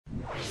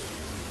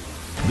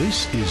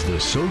This is the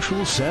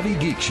Social Savvy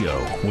Geek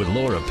Show with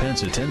Laura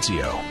Pence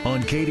Atencio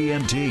on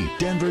KDMT,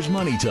 Denver's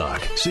Money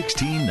Talk,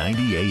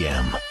 1690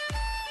 AM.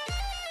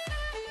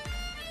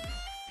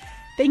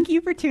 Thank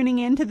you for tuning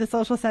in to the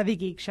Social Savvy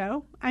Geek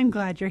Show. I'm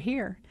glad you're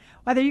here.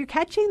 Whether you're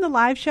catching the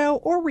live show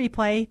or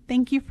replay,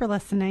 thank you for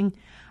listening.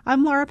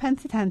 I'm Laura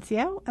Pence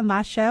Atencio, and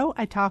last show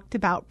I talked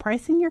about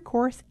pricing your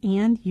course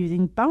and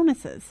using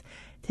bonuses.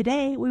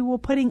 Today we will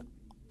putting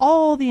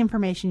all the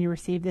information you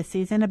received this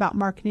season about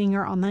marketing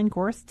your online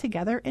course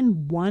together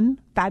in one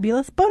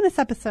fabulous bonus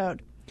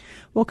episode.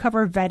 We'll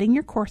cover vetting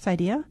your course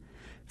idea,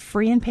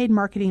 free and paid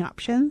marketing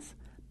options,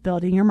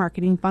 building your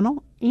marketing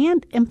funnel,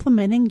 and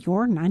implementing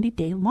your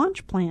 90-day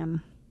launch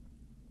plan.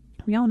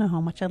 We all know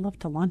how much I love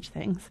to launch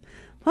things.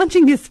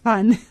 Launching is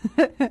fun.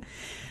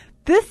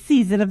 This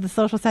season of the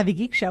Social Savvy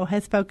Geek Show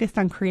has focused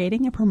on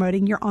creating and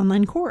promoting your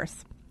online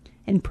course.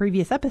 In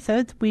previous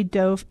episodes, we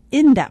dove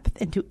in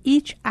depth into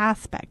each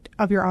aspect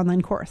of your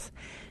online course.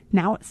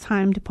 Now it's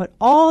time to put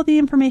all the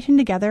information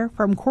together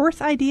from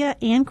course idea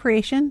and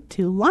creation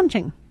to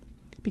launching,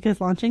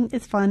 because launching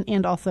is fun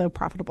and also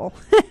profitable.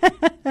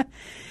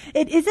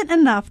 It isn't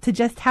enough to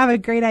just have a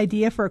great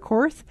idea for a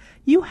course.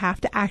 You have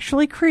to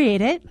actually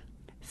create it,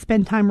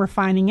 spend time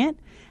refining it,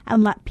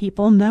 and let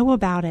people know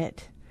about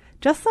it.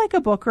 Just like a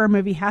book or a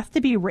movie has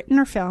to be written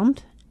or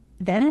filmed,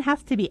 then it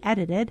has to be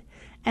edited,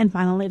 and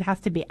finally it has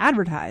to be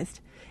advertised.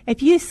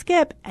 If you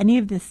skip any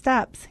of the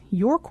steps,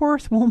 your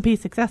course won't be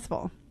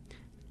successful.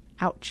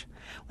 Ouch.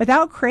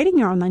 Without creating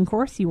your online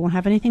course, you won't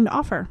have anything to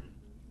offer.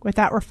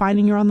 Without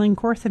refining your online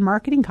course and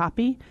marketing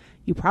copy,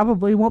 you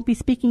probably won't be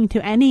speaking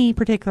to any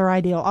particular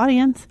ideal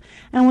audience.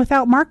 And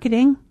without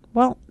marketing,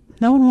 well,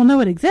 no one will know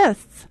it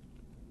exists.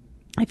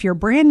 If you're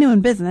brand new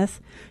in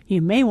business,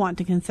 you may want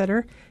to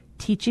consider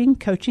teaching,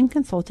 coaching,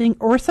 consulting,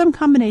 or some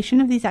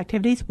combination of these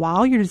activities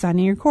while you're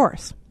designing your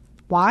course.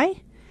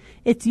 Why?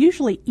 It's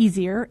usually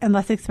easier and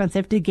less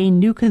expensive to gain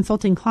new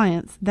consulting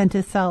clients than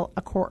to sell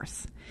a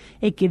course.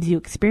 It gives you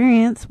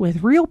experience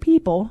with real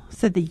people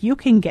so that you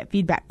can get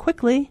feedback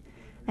quickly,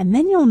 and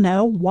then you'll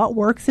know what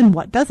works and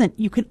what doesn't.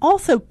 You can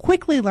also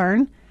quickly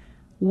learn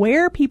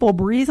where people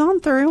breeze on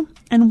through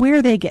and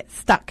where they get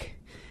stuck.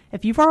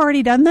 If you've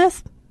already done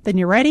this, then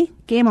you're ready.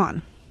 Game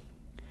on.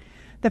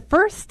 The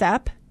first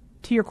step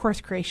to your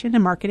course creation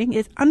and marketing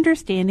is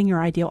understanding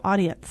your ideal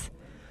audience.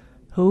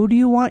 Who do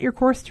you want your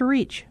course to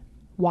reach?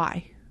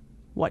 Why?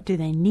 What do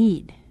they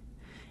need?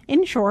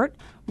 In short,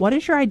 what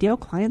is your ideal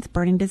client's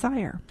burning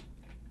desire?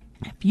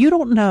 If you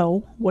don't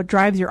know what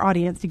drives your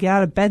audience to get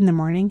out of bed in the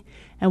morning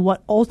and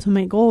what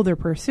ultimate goal they're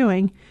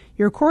pursuing,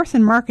 your course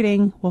and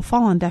marketing will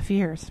fall on deaf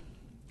ears.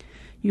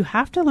 You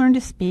have to learn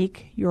to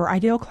speak your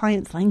ideal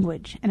client's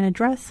language and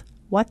address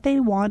what they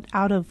want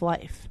out of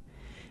life.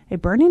 A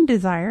burning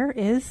desire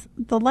is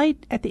the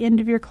light at the end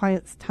of your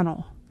client's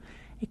tunnel.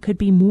 It could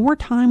be more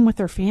time with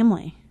their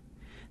family,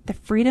 the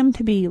freedom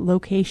to be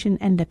location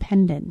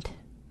independent,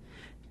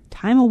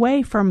 time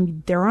away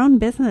from their own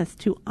business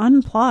to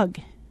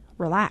unplug,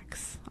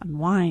 relax,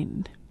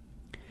 unwind.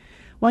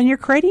 When you're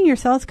creating your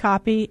sales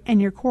copy and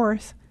your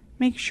course,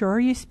 make sure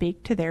you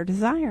speak to their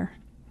desire.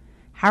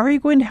 How are you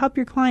going to help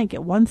your client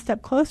get one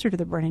step closer to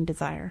the burning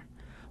desire?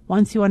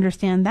 Once you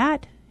understand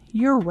that,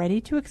 you're ready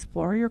to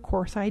explore your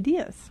course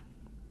ideas.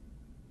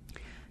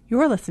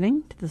 You're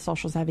listening to the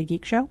Social Savvy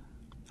Geek Show.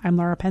 I'm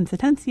Laura Pence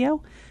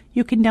Atencio.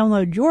 You can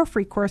download your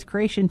free course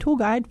creation tool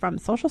guide from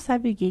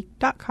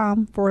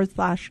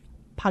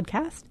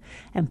socialsavvygeek.com/podcast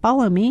and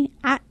follow me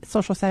at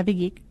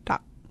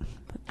socialsavvygeek.com.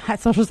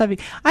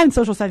 I'm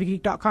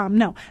socialsavvygeek.com.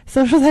 No,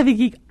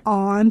 socialsavvygeek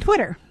on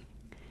Twitter.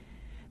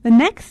 The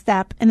next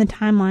step in the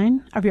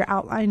timeline of your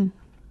outline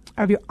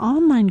of your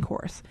online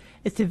course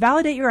is to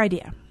validate your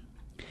idea.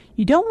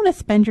 You don't want to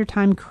spend your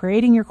time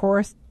creating your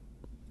course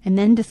and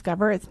then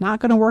discover it's not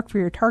going to work for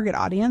your target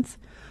audience,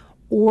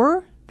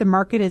 or the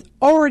market is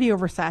already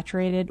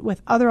oversaturated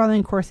with other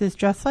online courses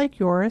just like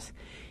yours,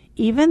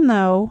 even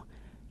though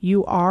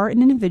you are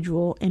an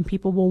individual and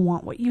people will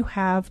want what you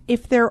have.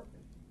 If they're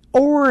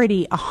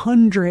already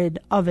 100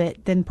 of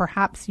it, then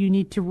perhaps you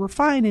need to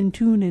refine and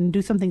tune and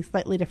do something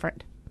slightly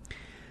different.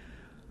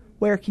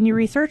 Where can you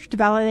research to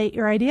validate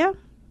your idea?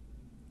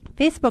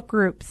 Facebook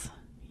groups,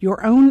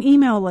 your own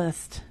email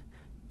list.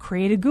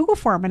 Create a Google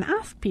form and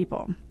ask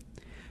people.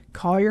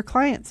 Call your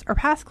clients or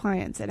past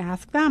clients and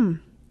ask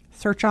them.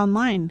 Search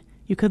online.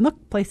 You can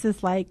look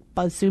places like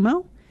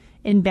BuzzSumo,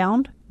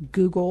 Inbound,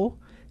 Google,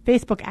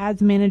 Facebook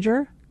Ads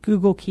Manager,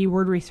 Google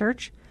Keyword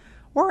Research,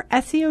 or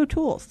SEO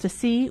tools to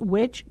see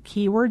which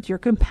keywords your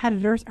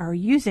competitors are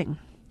using.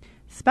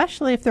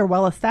 Especially if they're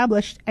well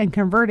established and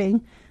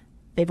converting,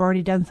 they've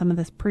already done some of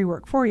this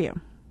pre-work for you.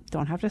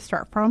 Don't have to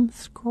start from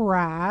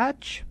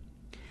scratch.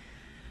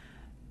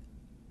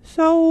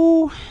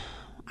 So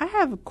I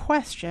have a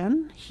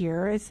question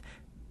here. Is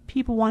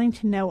people wanting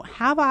to know,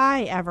 have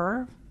I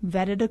ever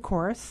vetted a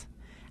course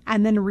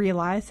and then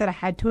realized that I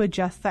had to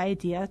adjust the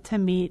idea to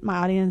meet my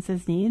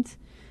audience's needs?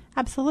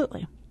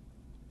 Absolutely.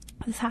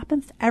 This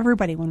happens to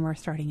everybody when we're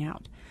starting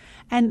out.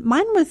 And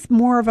mine was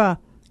more of a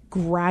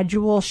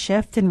gradual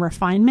shift and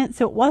refinement.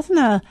 So it wasn't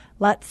a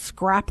let's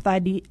scrap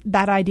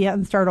that idea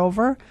and start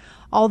over.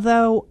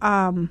 Although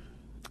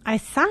I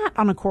sat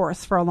on a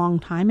course for a long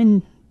time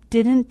and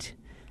didn't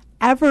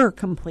ever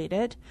complete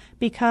it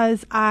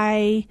because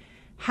I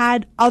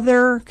had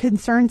other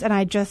concerns and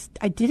I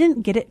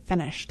didn't get it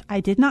finished. I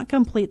did not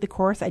complete the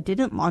course. I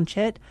didn't launch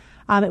it.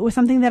 It was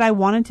something that I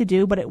wanted to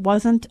do, but it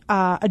wasn't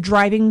a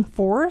driving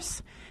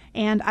force.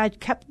 And I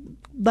kept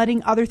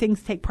letting other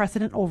things take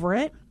precedent over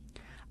it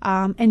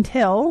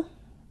until,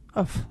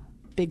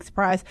 big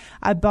surprise,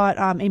 I bought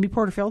Amy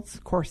Porterfield's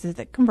Courses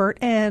That Convert,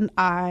 and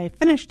I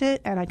finished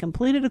it, and I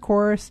completed a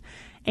course,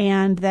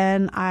 and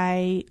then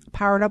I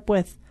partnered up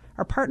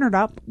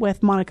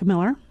with Monica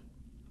Miller,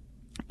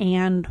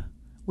 and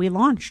we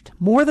launched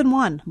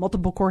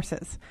multiple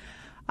courses.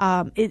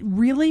 It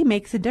really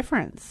makes a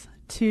difference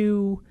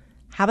to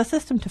have a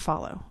system to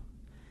follow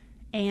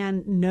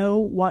and know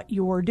what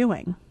you're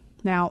doing.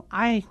 Now,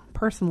 I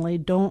personally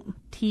don't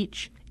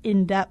teach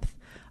in depth,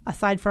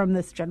 aside from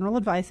this general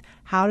advice,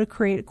 how to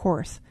create a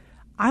course.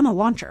 I'm a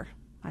launcher.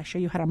 I show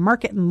you how to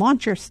market and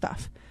launch your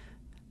stuff.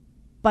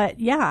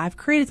 But yeah, I've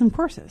created some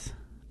courses,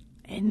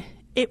 and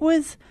it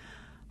was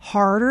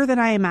harder than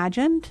I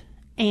imagined,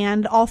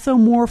 and also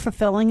more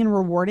fulfilling and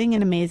rewarding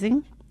and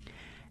amazing.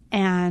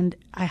 And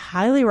I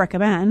highly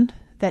recommend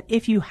that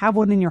if you have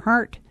one in your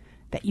heart,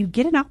 that you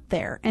get it out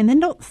there and then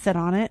don't sit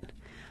on it.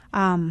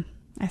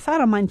 I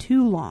sat on mine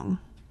too long.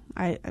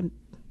 I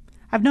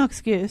have no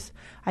excuse.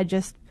 I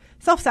just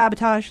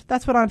self-sabotage.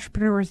 That's what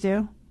entrepreneurs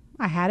do.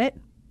 I had it.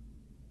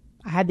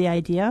 I had the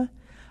idea.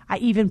 I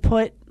even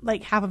put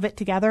like half of it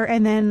together,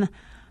 and then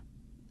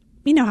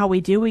you know how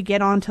we do. We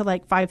get on to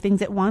like 5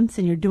 things at once,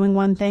 and you're doing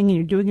one thing and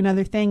you're doing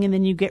another thing, and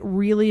then you get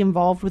really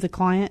involved with a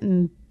client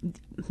and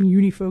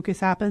unifocus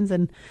happens,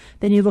 and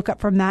then you look up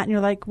from that and you're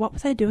like, what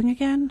was I doing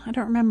again? I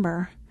don't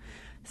remember.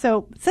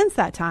 So since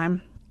that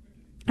time,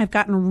 I've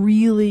gotten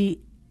really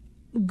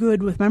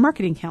good with my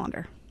marketing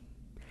calendar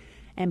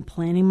and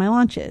planning my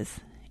launches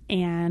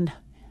and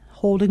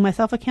holding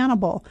myself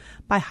accountable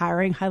by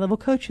hiring high-level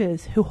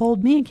coaches who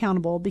hold me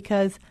accountable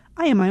because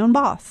I am my own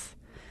boss.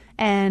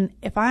 And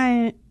if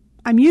I'm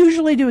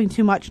usually doing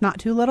too much, not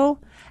too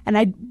little, and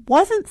I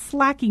wasn't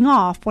slacking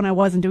off when I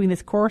wasn't doing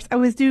this course. I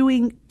was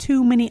doing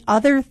too many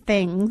other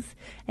things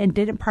and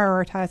didn't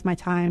prioritize my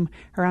time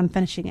around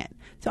finishing it.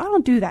 So I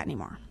don't do that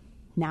anymore.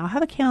 Now I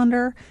have a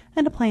calendar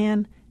and a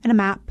plan and a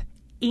map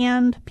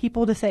and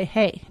people to say,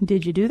 hey,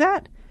 did you do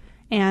that?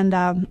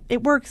 And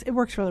it works. It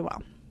works really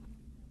well.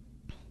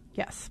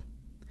 Yes.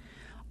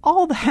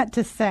 All that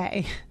to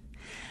say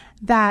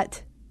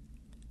that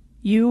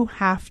you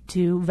have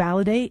to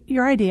validate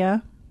your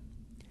idea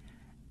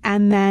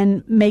and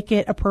then make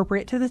it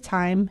appropriate to the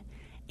time.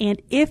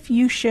 And if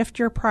you shift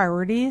your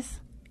priorities,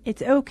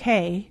 it's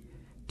okay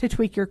to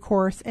tweak your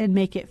course and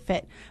make it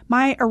fit.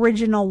 My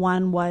original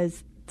one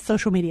was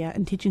social media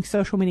and teaching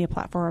social media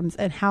platforms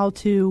and how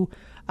to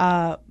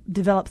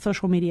develop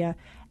social media.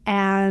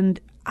 And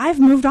I've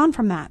moved on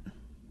from that.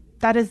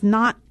 That is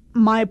not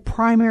my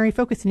primary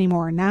focus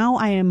anymore. Now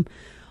I am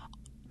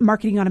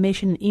marketing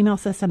automation and email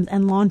systems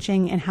and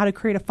launching and how to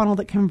create a funnel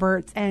that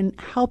converts and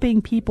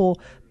helping people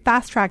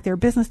fast track their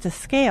business to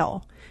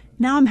scale.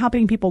 Now I'm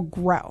helping people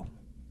grow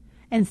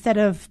instead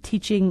of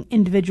teaching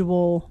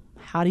individual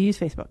how to use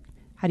Facebook,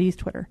 how to use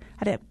Twitter.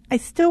 I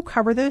still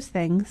cover those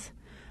things,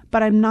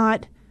 but I'm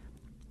not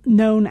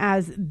known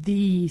as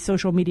the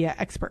social media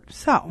expert.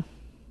 So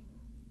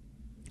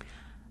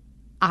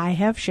I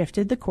have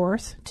shifted the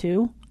course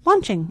to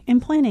launching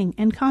and planning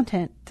and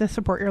content to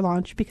support your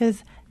launch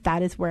because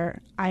that is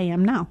where I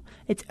am now.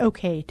 It's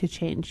okay to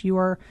change. You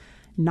are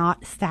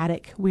not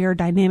static. We are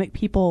dynamic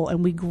people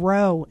and we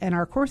grow, and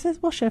our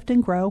courses will shift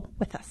and grow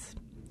with us.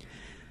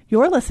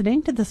 You're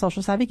listening to the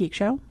Social Savvy Geek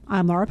Show.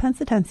 I'm Laura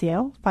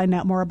Pensatencio. Find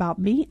out more about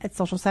me at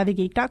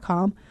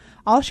socialsavvygeek.com.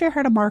 I'll share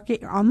how to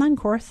market your online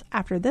course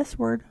after this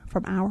word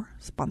from our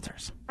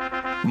sponsors.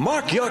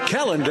 Mark your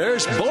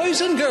calendars,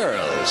 boys and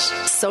girls.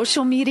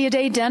 Social Media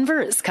Day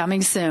Denver is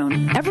coming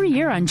soon. Every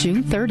year on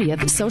June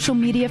 30th, social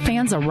media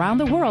fans around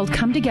the world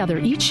come together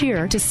each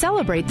year to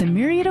celebrate the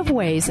myriad of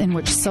ways in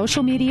which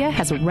social media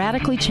has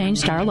radically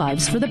changed our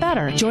lives for the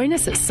better. Join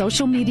us at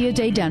Social Media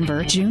Day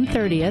Denver, June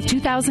 30th,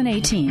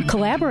 2018.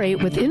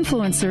 Collaborate with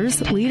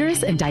influencers,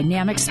 leaders, and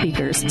dynamic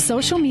speakers.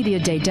 Social Media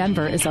Day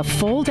Denver is a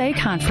full-day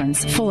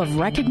conference full of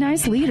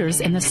recognized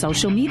leaders in the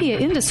social media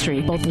industry,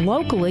 both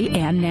locally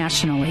and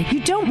nationally.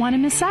 You don't want to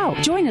miss out.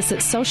 Join us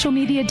at Social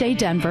Media Day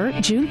Denver,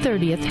 June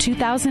 30th,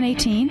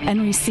 2018,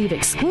 and receive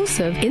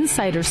exclusive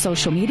insider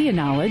social media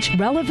knowledge,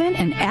 relevant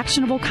and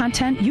actionable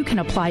content you can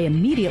apply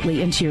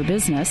immediately into your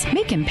business,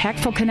 make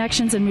impactful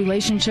connections and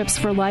relationships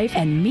for life,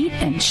 and meet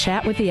and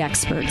chat with the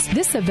experts.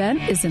 This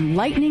event is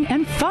enlightening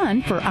and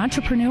fun for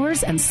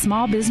entrepreneurs and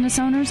small business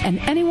owners and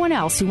anyone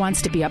else who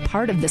wants to be a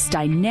part of this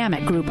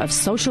dynamic group of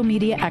social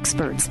media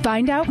experts.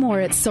 Find out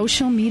more at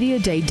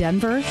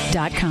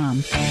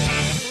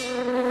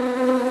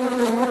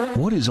socialmediadaydenver.com.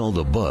 What is all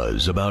the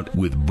buzz about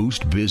with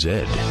Boost Biz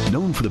Ed?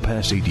 Known for the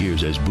past 8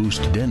 years as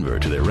Boost Denver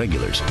to their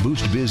regulars,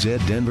 Boost Biz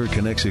Ed Denver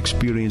connects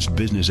experienced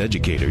business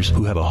educators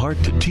who have a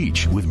heart to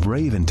teach with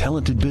brave and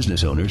talented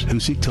business owners who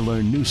seek to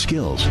learn new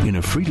skills in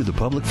a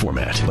free-to-the-public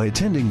format. By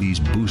attending these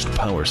Boost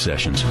Power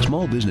Sessions,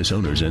 small business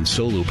owners and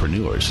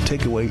solopreneurs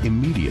take away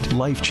immediate,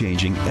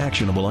 life-changing,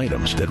 actionable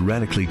items that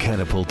radically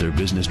catapult their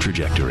business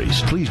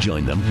trajectories. Please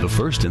join them the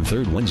first and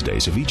third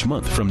Wednesdays of each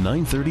month from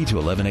 9:30 to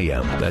 11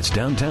 a.m. That's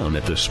downtown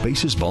at the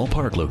Spaces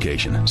Ballpark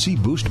location. See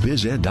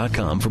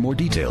boostbized.com for more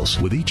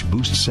details. With each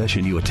Boost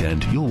session you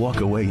attend, you'll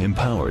walk away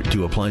empowered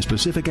to apply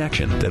specific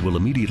action that will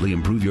immediately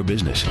improve your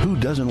business. Who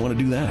doesn't want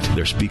to do that?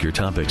 Their speaker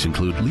topics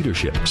include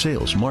leadership,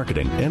 sales,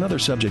 marketing, and other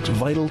subjects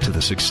vital to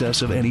the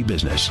success of any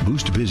business.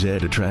 Boost Biz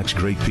Ed attracts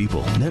great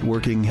people.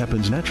 Networking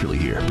happens naturally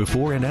here,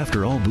 before and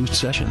after all Boost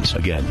sessions.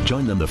 Again,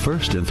 join them the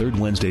first and third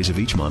Wednesdays of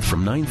each month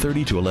from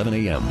 9:30 to 11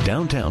 a.m.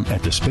 downtown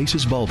at the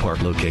Spaces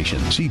Ballpark location.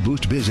 See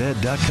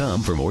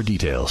boostbized.com for more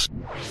details.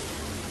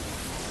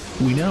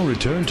 We now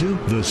return to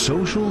The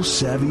Social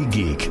Savvy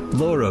Geek,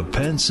 Laura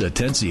Pence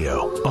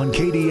Atencio, on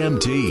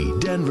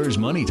KDMT, Denver's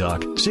Money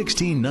Talk,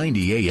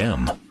 1690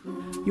 AM.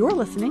 You're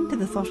listening to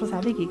The Social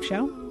Savvy Geek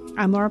Show.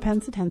 I'm Laura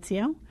Pence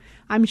Atencio.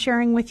 I'm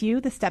sharing with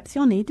you the steps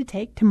you'll need to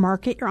take to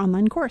market your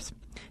online course.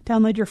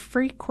 Download your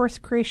free course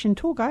creation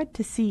tool guide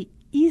to see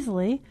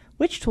easily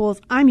which tools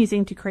I'm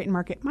using to create and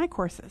market my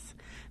courses.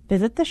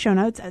 Visit the show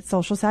notes at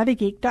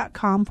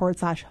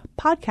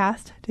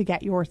socialsavvygeek.com/podcast to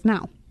get yours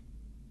now.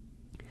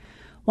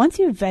 Once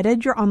you've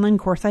vetted your online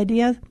course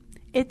idea,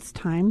 it's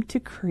time to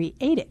create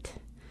it.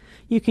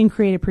 You can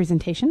create a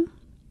presentation, you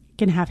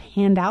can have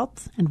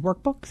handouts and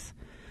workbooks,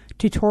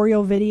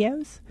 tutorial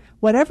videos,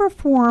 whatever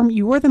form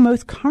you are the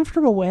most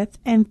comfortable with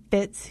and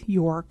fits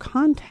your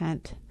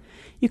content.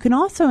 You can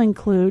also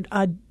include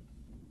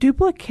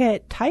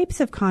duplicate types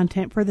of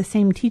content for the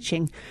same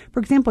teaching. For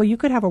example, you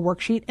could have a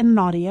worksheet and an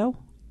audio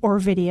or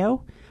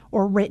video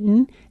or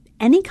written,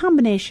 any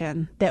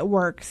combination that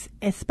works,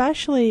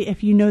 especially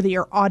if you know that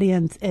your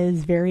audience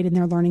is varied in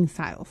their learning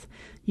styles.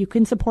 You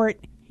can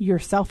support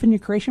yourself in your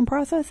creation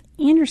process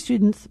and your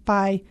students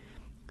by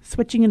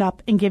switching it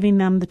up and giving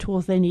them the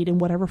tools they need in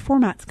whatever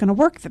format's going to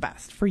work the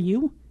best for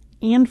you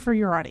and for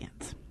your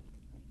audience.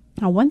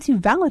 Now, once you've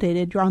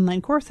validated your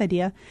online course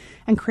idea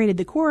and created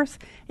the course,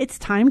 it's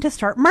time to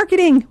start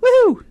marketing.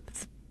 Woohoo!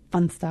 It's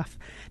fun stuff.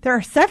 There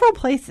are several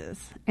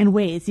places and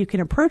ways you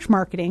can approach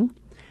marketing.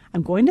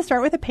 I'm going to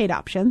start with the paid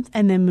options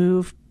and then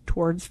move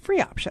towards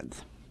free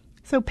options.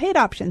 So paid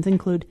options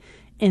include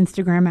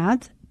Instagram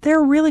ads.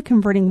 They're really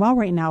converting well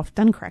right now if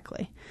done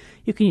correctly.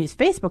 You can use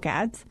Facebook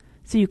ads,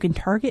 so you can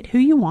target who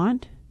you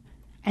want,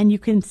 and you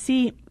can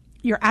see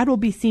your ad will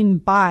be seen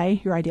by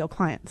your ideal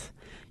clients.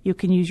 You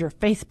can use your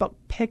Facebook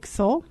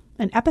pixel.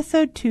 In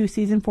episode 2,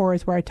 season 4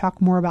 is where I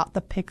talk more about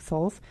the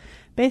pixels.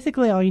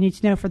 Basically, all you need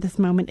to know for this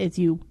moment is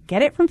you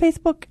get it from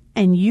Facebook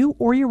and you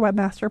or your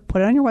webmaster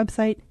put it on your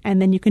website,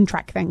 and then you can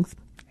track things.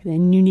 And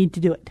then you need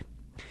to do it.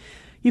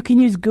 You can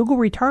use Google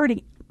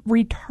retargeting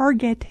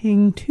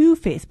to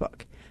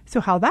Facebook. So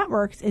how that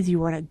works is you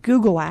run a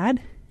Google ad,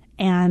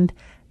 and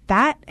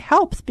that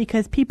helps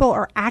because people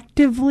are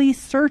actively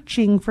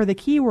searching for the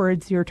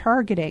keywords you're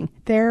targeting.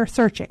 They're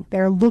searching.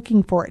 They're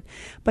looking for it.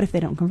 But if they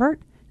don't convert,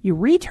 you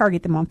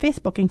retarget them on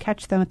Facebook and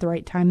catch them at the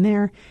right time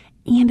there,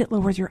 and it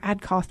lowers your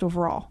ad cost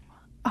overall.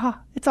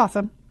 It's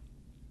awesome.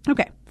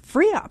 Okay,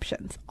 free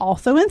options.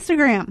 Also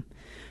Instagram.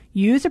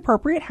 Use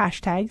appropriate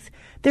hashtags.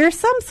 There's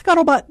some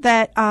scuttlebutt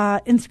that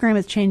Instagram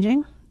is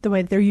changing the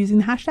way that they're using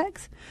the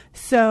hashtags.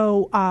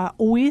 So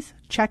always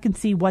check and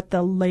see what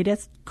the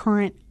latest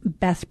current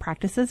best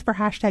practices for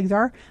hashtags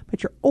are,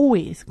 but you're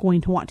always going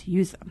to want to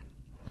use them.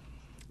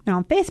 Now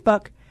on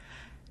Facebook,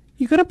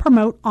 you're going to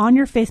promote on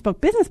your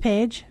Facebook business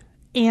page,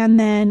 and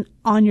then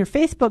on your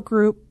Facebook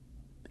group,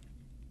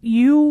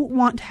 you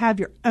want to have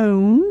your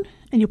own,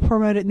 and you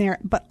promote it in there,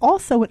 but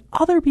also in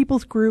other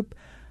people's group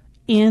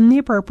in the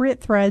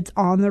appropriate threads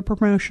on their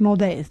promotional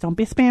days. Don't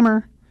be a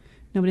spammer.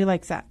 Nobody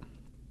likes that.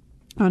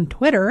 On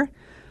Twitter,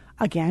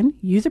 again,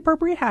 use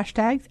appropriate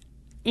hashtags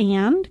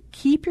and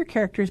keep your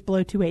characters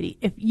below 280.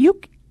 If you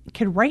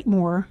could write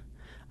more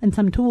and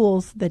some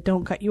tools that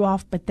don't cut you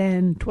off, but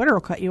then Twitter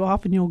will cut you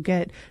off and you'll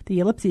get the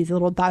ellipses, a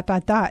little ...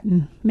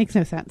 and it makes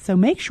no sense. So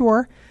make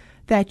sure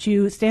that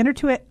you standard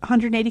to it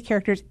 180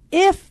 characters.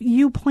 If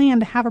you plan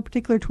to have a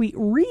particular tweet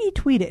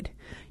retweeted,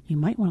 you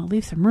might want to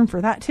leave some room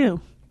for that too.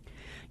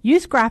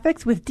 Use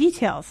graphics with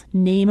details,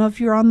 name of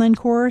your online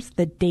course,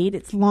 the date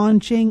it's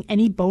launching,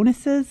 any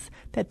bonuses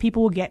that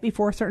people will get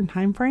before a certain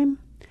time frame.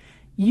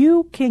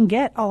 You can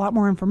get a lot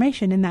more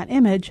information in that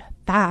image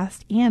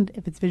fast, and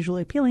if it's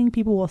visually appealing,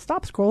 people will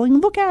stop scrolling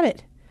and look at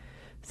it.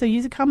 So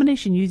use a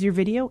combination. Use your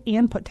video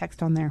and put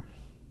text on there.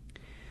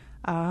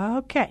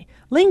 Okay,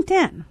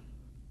 LinkedIn.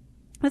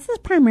 This is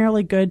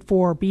primarily good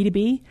for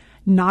B2B,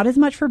 not as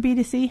much for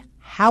B2C.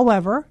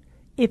 However,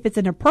 if it's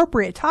an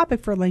appropriate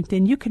topic for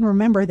LinkedIn, you can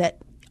remember that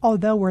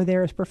although we're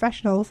there as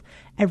professionals,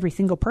 every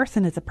single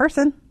person is a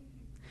person.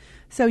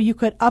 So you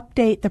could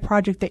update the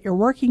project that you're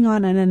working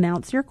on and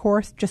announce your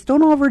course. Just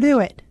don't overdo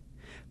it.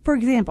 For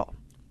example,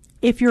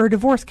 if you're a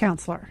divorce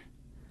counselor,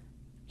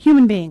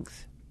 human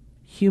beings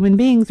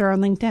are on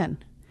LinkedIn.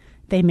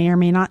 They may or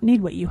may not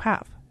need what you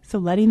have. So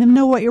letting them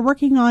know what you're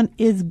working on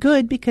is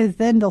good because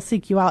then they'll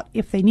seek you out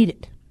if they need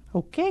it.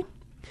 Okay?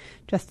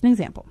 Just an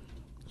example.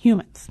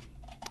 Humans.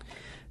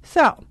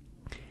 So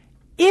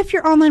if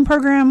your online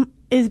program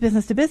is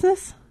business to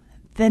business,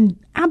 then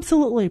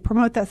absolutely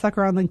promote that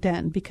sucker on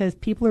LinkedIn because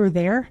people are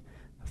there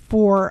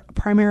for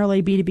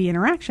primarily B2B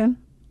interaction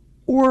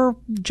or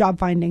job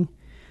finding.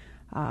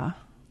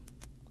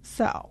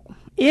 So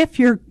if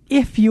your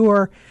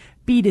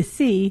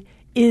B2C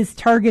is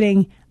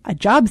targeting a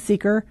job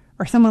seeker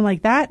or someone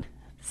like that,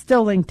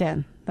 still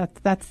LinkedIn.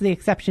 That's the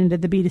exception to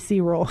the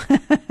B2C rule.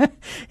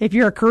 If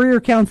you're a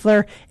career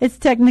counselor, it's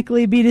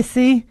technically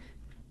B2C,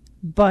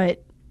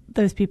 but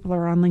those people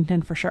are on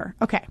LinkedIn for sure.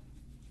 Okay.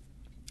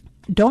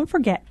 Don't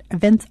forget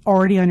events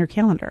already on your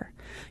calendar.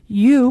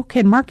 You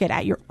can market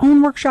at your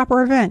own workshop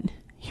or event.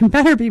 You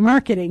better be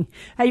marketing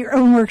at your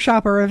own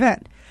workshop or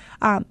event.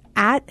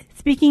 At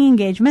speaking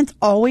engagements,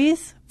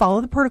 always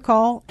follow the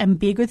protocol and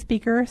be a good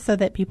speaker so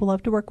that people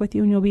love to work with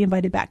you and you'll be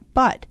invited back.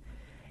 But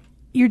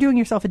you're doing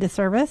yourself a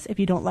disservice if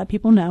you don't let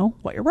people know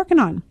what you're working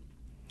on.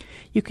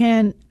 You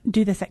can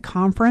do this at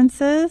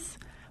conferences.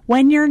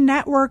 When you're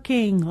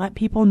networking, let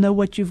people know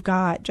what you've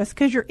got. Just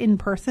because you're in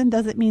person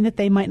doesn't mean that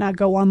they might not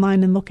go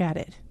online and look at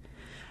it.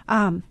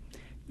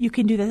 You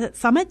can do this at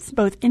summits,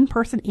 both in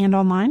person and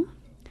online.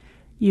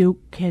 You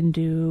can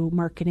do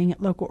marketing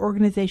at local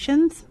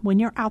organizations when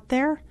you're out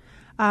there.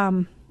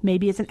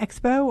 Maybe it's an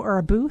expo or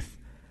a booth,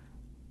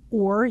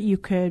 or you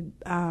could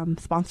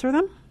sponsor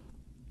them.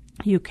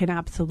 You can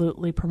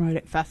absolutely promote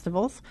at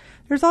festivals.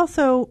 There's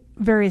also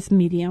various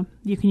media.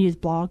 You can use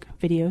blog,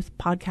 videos,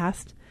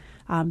 podcast.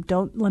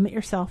 Don't limit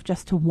yourself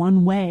just to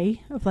one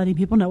way of letting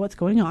people know what's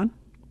going on.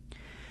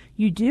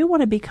 You do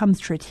want to become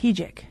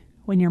strategic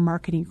when you're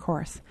marketing your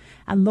course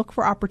and look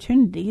for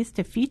opportunities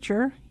to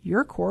feature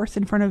your course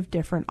in front of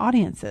different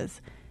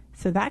audiences.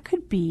 So that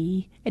could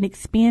be an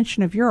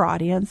expansion of your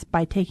audience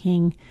by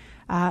taking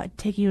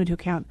into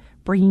account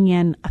bringing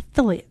in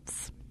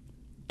affiliates,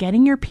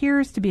 getting your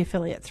peers to be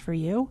affiliates for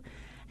you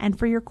and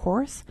for your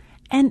course,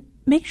 and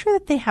make sure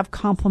that they have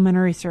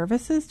complementary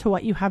services to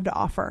what you have to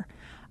offer.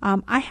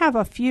 I have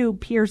a few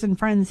peers and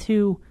friends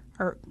who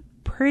are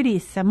pretty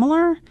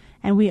similar,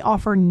 and we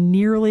offer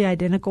nearly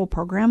identical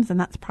programs, and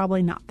that's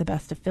probably not the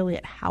best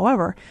affiliate.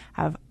 However,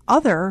 I have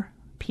other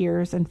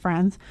peers and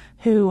friends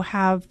who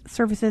have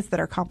services that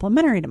are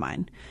complementary to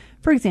mine.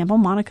 For example,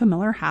 Monica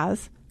Miller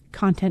has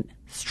content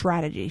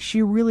strategy.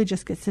 She really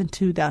just gets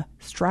into the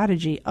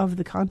strategy of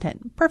the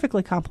content.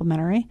 Perfectly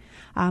complementary,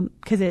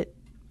 because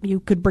you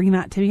could bring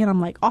that to me and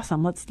I'm like,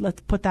 awesome, let's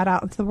put that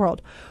out into the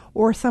world.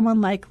 Or someone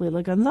like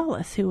Lila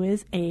Gonzalez, who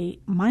is a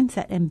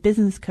mindset and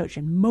business coach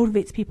and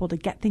motivates people to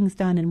get things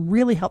done and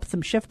really helps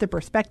them shift their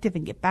perspective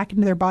and get back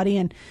into their body.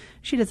 And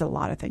she does a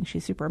lot of things.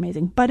 She's super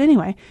amazing. But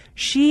anyway,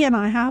 she and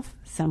I have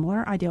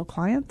similar ideal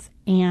clients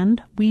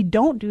and we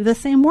don't do the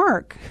same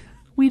work.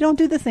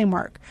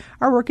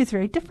 Our work is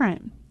very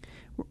different.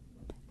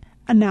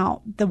 And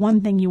now the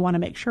one thing you want to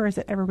make sure is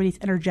that everybody's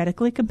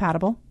energetically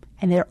compatible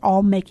and they're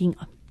all making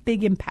a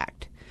big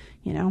impact,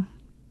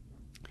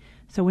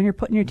 So when you're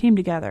putting your team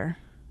together,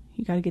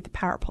 you got to get the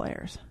power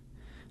players.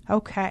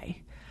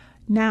 Okay.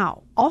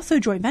 Now, also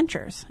joint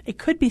ventures. It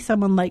could be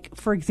someone like,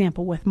 for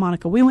example, with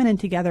Monica, we went in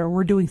together and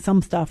we're doing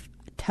some stuff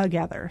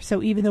together.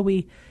 So even though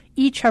we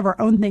each have our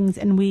own things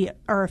and we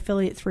are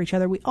affiliates for each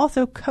other, we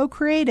also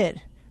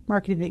co-created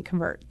Marketing That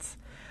Converts.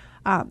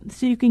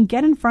 So you can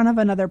get in front of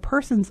another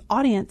person's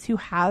audience who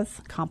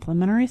has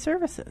complementary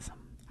services.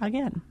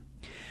 Again,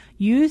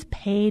 use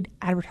paid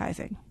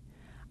advertising.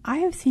 I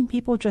have seen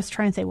people just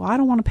try and say, well, I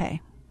don't want to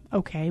pay.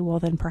 Okay, well,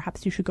 then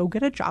perhaps you should go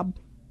get a job.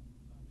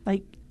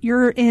 Like,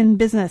 you're in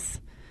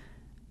business.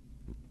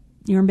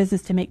 You're in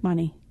business to make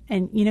money.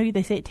 And,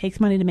 they say it takes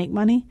money to make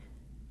money.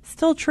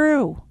 Still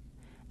true.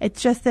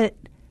 It's just that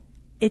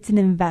it's an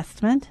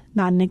investment,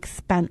 not an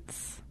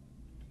expense.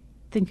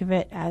 Think of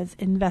it as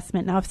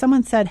investment. Now, if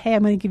someone said, hey,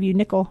 I'm going to give you a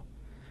nickel,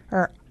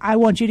 or I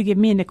want you to give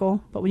me a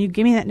nickel, but when you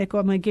give me that nickel,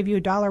 I'm going to give you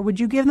 $1. Would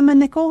you give them a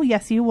nickel?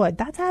 Yes, you would.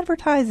 That's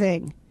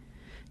advertising.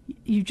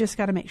 You just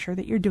got to make sure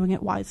that you're doing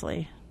it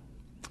wisely.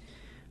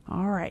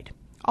 All right.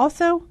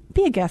 Also,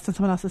 be a guest on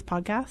someone else's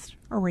podcast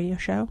or radio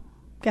show,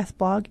 guest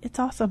blog. It's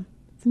awesome.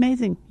 It's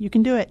amazing. You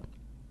can do it.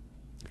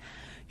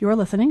 You're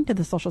listening to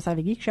the Social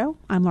Savvy Geek Show.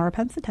 I'm Laura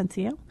Pence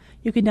Atencio.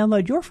 You can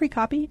download your free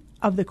copy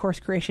of the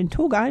Course Creation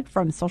Tool Guide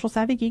from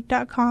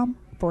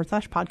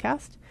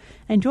socialsavvygeek.com/podcast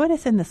and join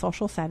us in the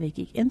Social Savvy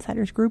Geek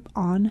Insiders group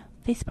on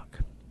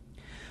Facebook.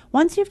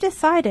 Once you've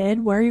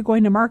decided where you're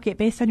going to market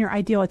based on your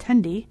ideal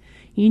attendee,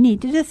 you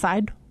need to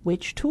decide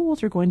which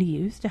tools you're going to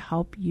use to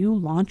help you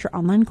launch your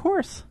online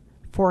course.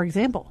 For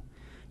example,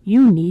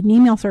 you need an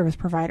email service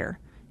provider.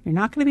 You're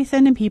not going to be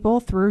sending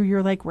people through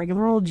your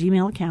regular old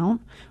Gmail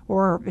account,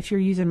 or if you're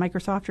using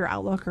Microsoft or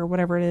Outlook or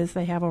whatever it is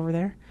they have over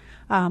there.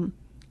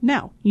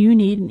 No, you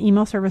need an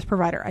email service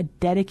provider, a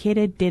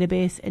dedicated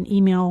database and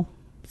email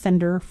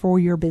sender for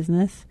your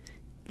business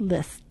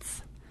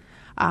lists.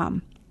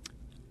 Of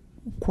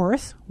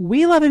course,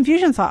 we love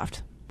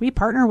Infusionsoft. We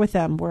partner with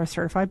them. We're a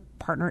certified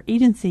partner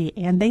agency,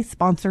 and they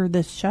sponsor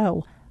this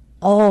show.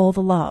 All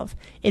the love.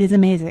 It is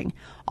amazing.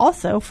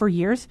 Also, for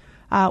years,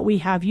 we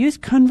have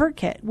used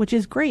ConvertKit, which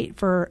is great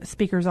for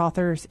speakers,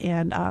 authors,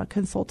 and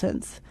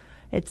consultants.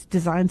 It's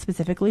designed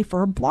specifically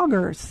for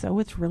bloggers, so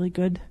it's really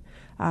good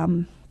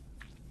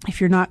if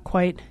you're not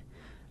quite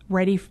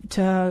ready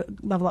to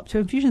level up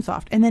to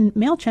Infusionsoft. And then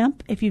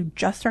MailChimp, if you're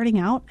just starting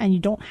out and you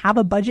don't have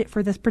a budget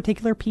for this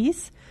particular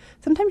piece,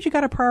 sometimes you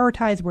got to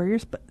prioritize where you're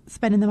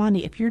spending the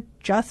money. If you're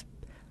just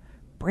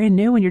brand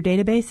new and your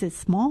database is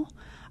small,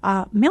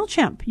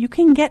 MailChimp, you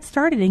can get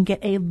started and get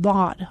a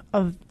lot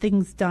of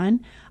things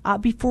done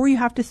before you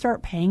have to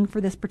start paying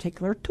for this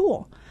particular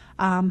tool.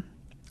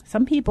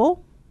 Some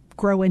people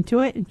grow into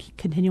it and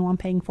continue on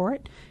paying for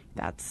it.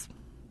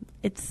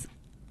 It's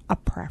a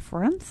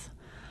preference.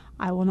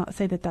 I will not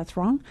say that that's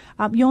wrong.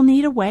 You'll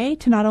need a way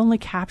to not only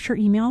capture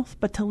emails,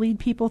 but to lead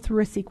people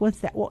through a sequence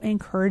that will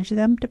encourage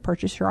them to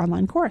purchase your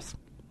online course.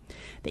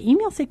 The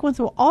email sequence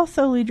will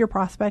also lead your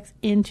prospects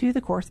into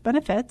the course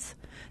benefits,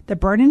 the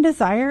burn and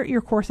desire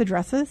your course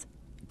addresses,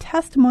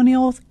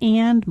 testimonials,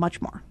 and much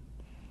more.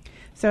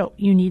 So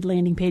you need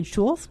landing page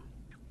tools.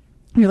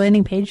 Your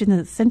landing page is an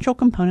essential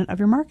component of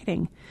your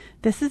marketing.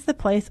 This is the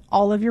place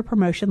all of your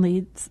promotion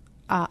leads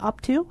up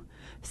to.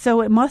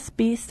 So it must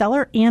be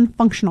stellar and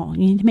functional.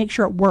 You need to make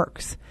sure it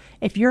works.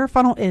 If your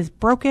funnel is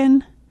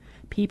broken,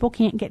 people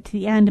can't get to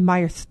the end and buy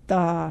your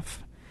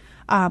stuff.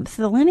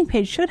 So the landing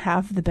page should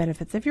have the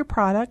benefits of your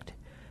product,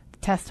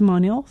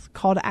 testimonials,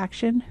 call to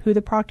action, who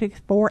the product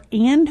is for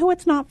and who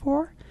it's not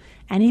for,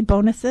 any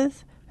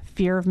bonuses,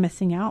 fear of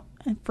missing out,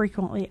 and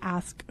frequently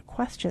asked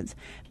questions.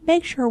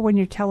 Make sure when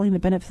you're telling the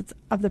benefits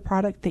of the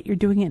product that you're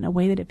doing it in a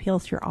way that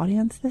appeals to your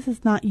audience. This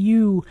is not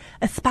you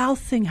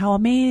espousing how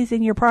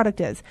amazing your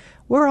product is.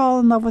 We're all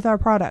in love with our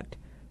product.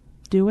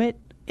 Do it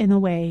in a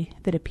way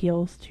that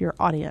appeals to your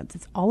audience.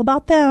 It's all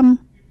about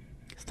them.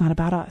 It's not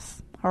about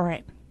us. All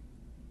right.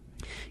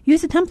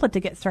 Use a template to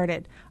get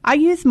started. I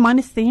use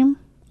Minus Theme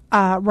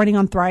running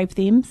on Thrive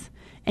Themes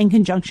in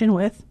conjunction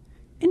with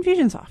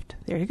Infusionsoft.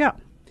 There you go.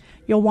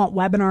 You'll want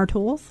webinar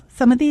tools.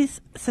 Some of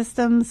these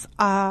systems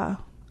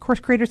course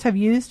creators have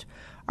used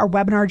are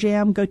Webinar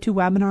Jam,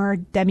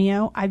 GoToWebinar,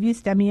 Demio. I've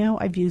used Demio.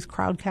 I've used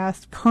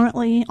Crowdcast.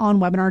 Currently on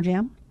Webinar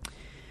Jam.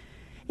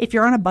 If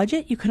you're on a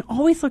budget, you can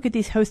always look at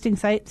these hosting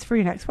sites for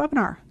your next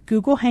webinar.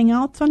 Google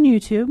Hangouts on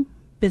YouTube,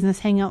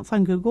 Business Hangouts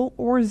on Google,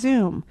 or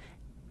Zoom.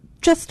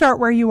 Just start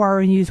where you are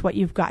and use what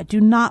you've got.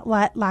 Do not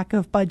let lack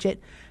of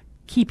budget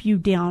keep you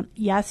down.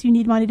 Yes, you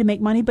need money to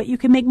make money, but you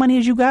can make money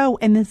as you go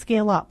and then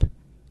scale up.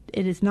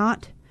 It is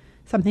not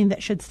something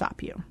that should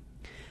stop you.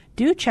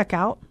 Do check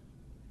out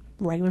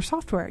regular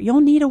software.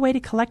 You'll need a way to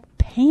collect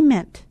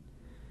payment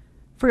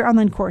for your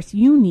online course.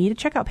 You need a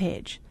checkout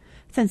page.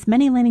 Since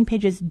many landing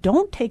pages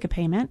don't take a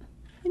payment,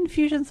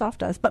 Infusionsoft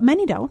does, but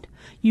many don't,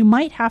 you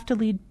might have to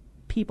lead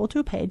people to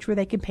a page where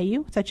they can pay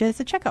you, such as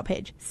a checkout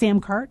page.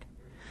 Samcart,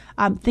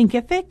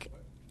 Thinkific,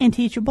 and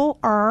Teachable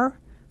are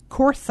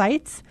course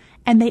sites,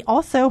 and they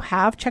also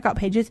have checkout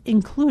pages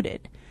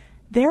included.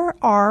 There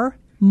are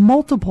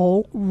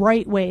multiple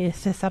right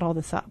ways to set all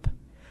this up.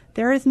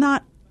 There is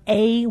not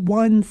a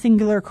one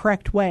singular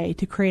correct way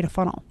to create a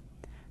funnel.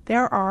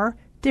 There are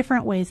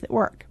different ways that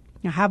work.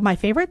 I have my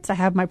favorites. I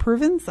have my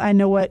provens. I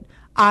know what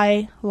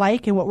I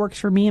like and what works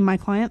for me and my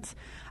clients.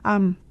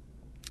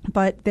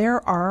 But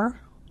there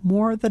are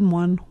more than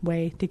one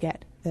way to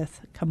get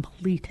this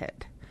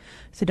completed.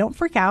 So don't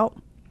freak out.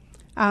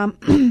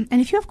 And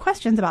if you have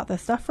questions about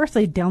this stuff,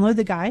 firstly, download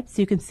the guide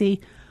so you can see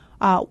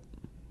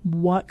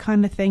what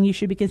kind of thing you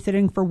should be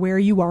considering for where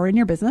you are in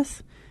your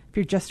business. If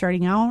you're just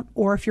starting out,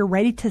 or if you're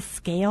ready to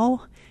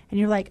scale and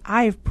you're like,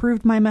 I've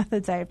proved my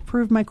methods, I've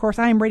proved my course,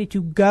 I am ready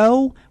to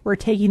go. We're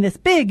taking this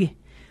big.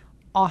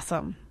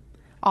 Awesome.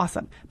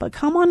 But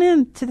come on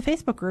in to the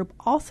Facebook group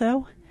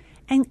also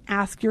and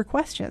ask your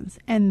questions.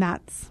 And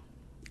that's,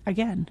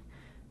 again,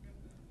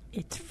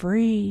 it's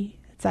free.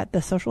 It's at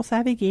the Social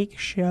Savvy Geek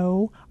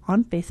Show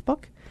on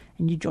Facebook,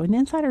 and you join the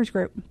Insiders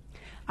group.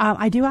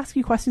 I do ask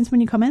you questions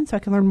when you come in so I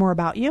can learn more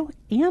about you,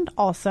 and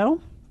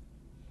also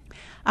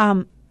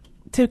to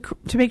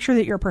make sure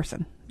that you're a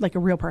person, like a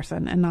real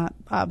person, and not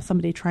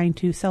somebody trying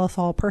to sell us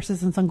all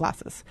purses and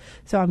sunglasses.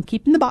 So I'm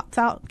keeping the bots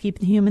out,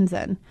 keeping the humans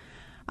in.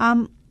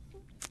 And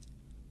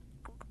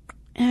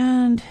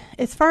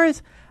as far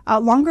as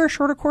longer or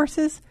shorter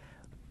courses,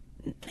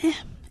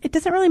 it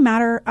doesn't really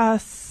matter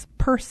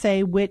per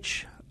se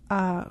which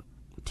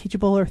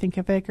Teachable or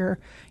Thinkific or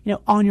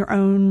on your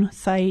own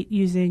site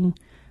using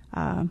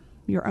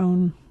your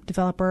own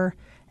developer.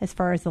 As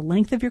far as the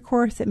length of your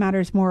course, it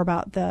matters more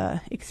about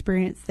the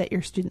experience that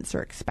your students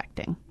are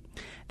expecting.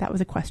 That was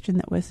a question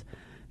that was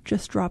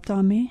just dropped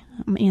on me.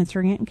 I'm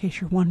answering it in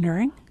case you're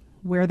wondering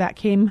where that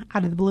came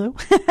out of the blue.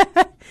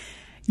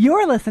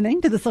 You're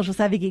listening to the Social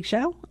Savvy Geek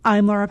Show.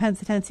 I'm Laura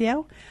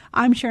Pensatencio.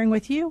 I'm sharing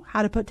with you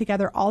how to put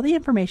together all the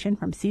information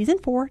from Season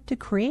 4 to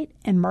create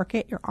and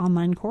market your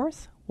online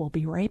course. We'll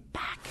be right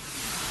back.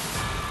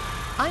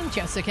 I'm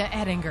Jessica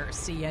Ettinger,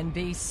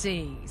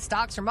 CNBC.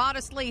 Stocks are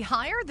modestly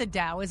higher. The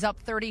Dow is up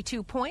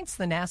 32 points.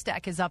 The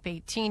Nasdaq is up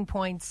 18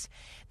 points.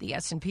 The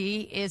S&P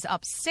is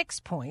up 6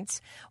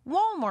 points.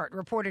 Walmart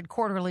reported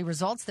quarterly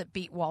results that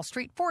beat Wall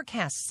Street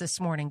forecasts this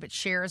morning, but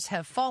shares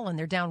have fallen.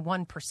 They're down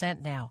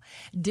 1% now.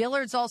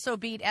 Dillard's also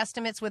beat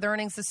estimates with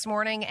earnings this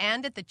morning.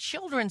 And at the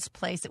Children's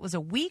Place, it was a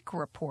weak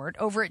report.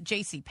 Over at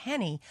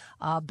JCPenney,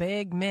 a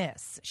big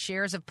miss.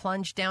 Shares have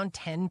plunged down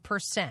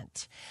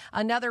 10%.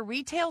 Another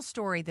retail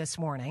story this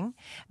morning.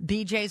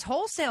 BJ's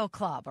Wholesale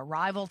Club, a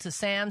rival to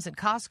Sam's and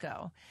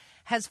Costco,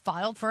 has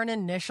filed for an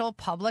initial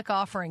public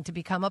offering to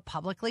become a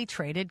publicly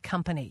traded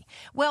company.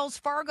 Wells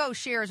Fargo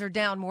shares are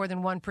down more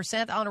than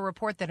 1% on a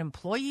report that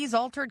employees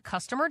altered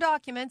customer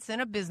documents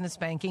in a business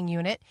banking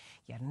unit.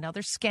 Yet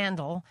another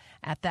scandal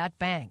at that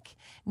bank.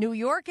 New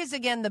York is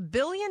again the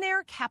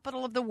billionaire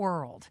capital of the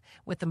world,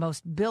 with the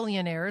most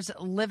billionaires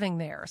living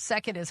there.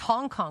 Second is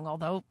Hong Kong,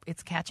 although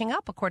it's catching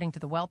up, according to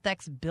the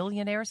WealthX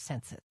Billionaire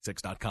Census.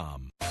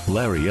 6.com.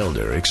 Larry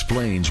Elder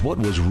explains what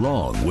was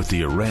wrong with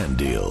the Iran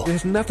deal. It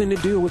has nothing to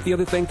do with the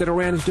other thing that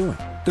Iran is doing.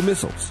 The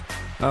missiles,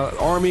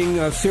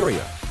 arming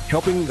Syria,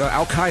 helping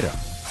Al-Qaeda,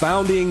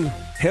 founding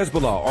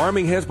Hezbollah,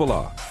 arming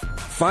Hezbollah,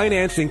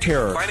 financing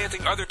terror,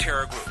 financing other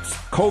terror groups,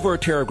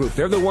 covert terror groups.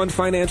 They're the ones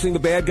financing the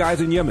bad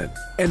guys in Yemen.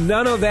 And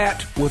none of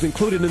that was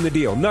included in the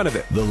deal. None of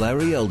it. The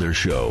Larry Elder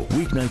Show,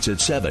 weeknights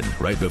at 7,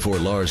 right before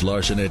Lars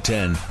Larson at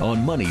 10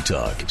 on Money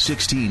Talk,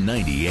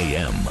 1690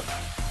 AM.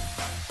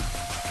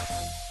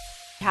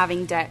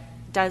 Having debt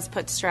does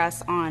put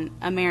stress on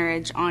a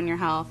marriage, on your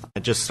health.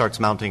 It just starts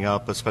mounting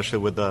up, especially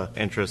with the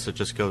interest. It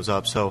just goes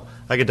up. So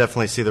I could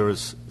definitely see there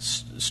was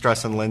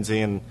stress in Lindsay,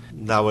 and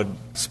that would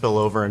spill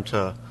over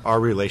into our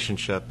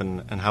relationship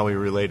and how we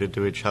related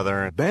to each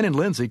other. Ben and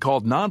Lindsay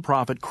called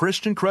nonprofit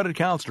Christian credit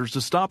counselors to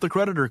stop the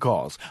creditor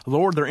calls,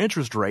 lowered their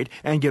interest rate,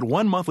 and get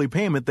one monthly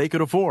payment they could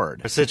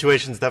afford. Our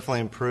situation's definitely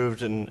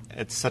improved, and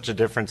it's such a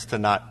difference to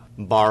not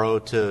borrow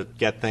to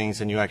get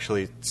things and you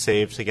actually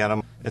save to get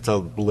them. It's a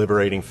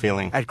liberating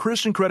feeling. At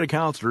Christian Credit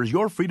Counselors,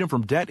 your freedom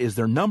from debt is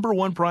their number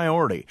one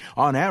priority.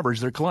 On average,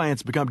 their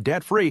clients become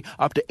debt-free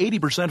up to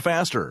 80%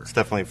 faster. It's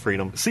definitely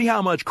freedom. See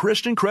how much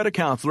Christian Credit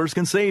Counselors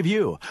can save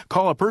you.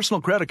 Call a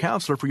personal credit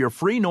counselor for your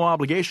free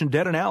no-obligation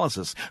debt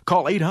analysis.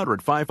 Call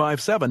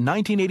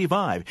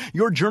 800-557-1985.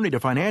 Your journey to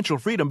financial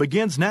freedom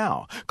begins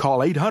now. Call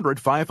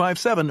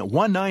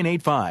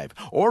 800-557-1985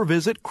 or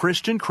visit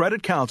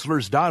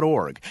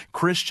ChristianCreditCounselors.org.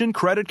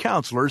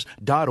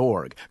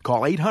 ChristianCreditCounselors.org.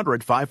 Call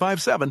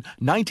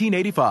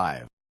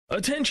 800-557-1985.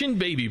 Attention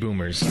baby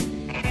boomers.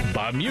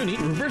 Bob Muni,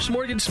 reverse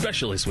mortgage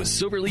specialist with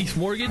Silverleaf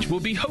Mortgage,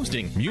 will be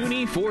hosting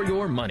Muni for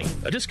Your Money,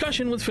 a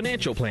discussion with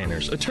financial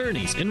planners,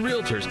 attorneys, and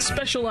realtors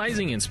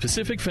specializing in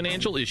specific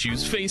financial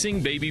issues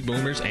facing baby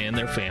boomers and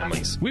their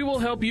families. We will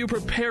help you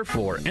prepare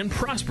for and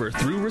prosper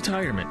through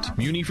retirement.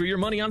 Muni for Your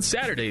Money on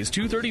Saturdays,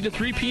 2:30 to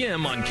 3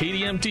 p.m. on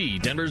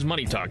KDMT, Denver's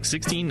Money Talk,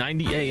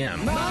 1690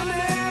 AM.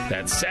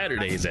 That's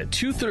Saturdays at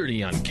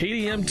 2:30 on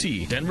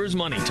KDMT, Denver's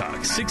Money Talk,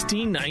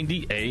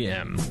 1690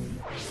 AM.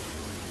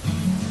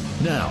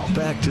 Now,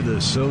 back to the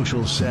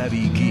social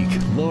savvy geek,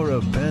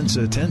 Laura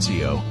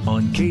Pensatencio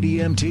on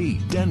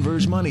KDMT,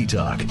 Denver's Money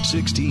Talk,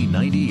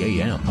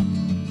 1690 AM.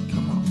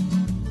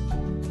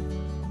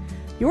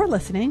 You're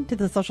listening to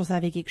the Social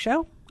Savvy Geek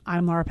Show.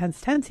 I'm Laura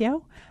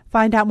Pensatencio.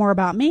 Find out more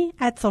about me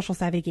at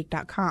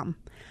socialsavvygeek.com.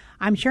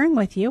 I'm sharing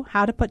with you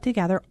how to put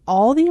together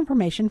all the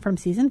information from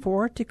Season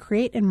 4 to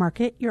create and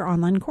market your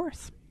online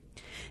course.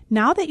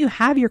 Now that you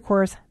have your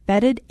course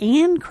vetted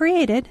and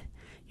created,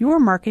 your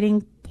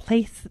marketing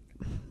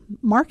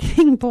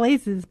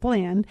places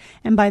planned,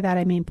 and by that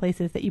I mean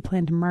places that you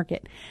plan to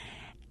market,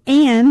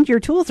 and your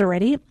tools are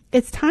ready,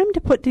 it's time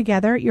to put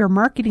together your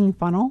marketing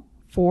funnel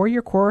for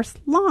your course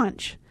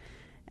launch.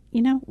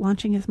 You know,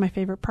 launching is my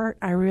favorite part.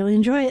 I really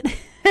enjoy it.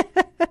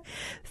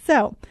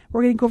 So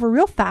we're going to go over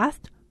real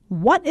fast.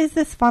 What is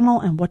this funnel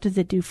and what does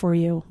it do for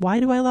you? Why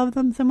do I love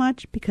them so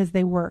much? Because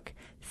they work.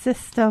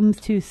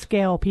 Systems to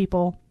scale,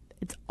 people.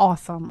 It's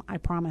awesome, I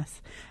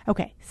promise.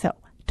 Okay, so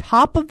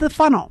top of the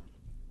funnel.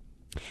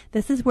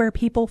 This is where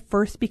people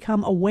first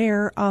become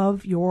aware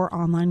of your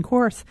online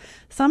course.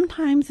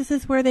 Sometimes this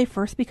is where they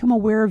first become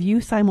aware of you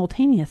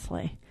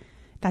simultaneously.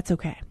 That's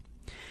okay.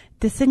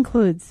 This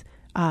includes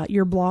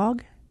your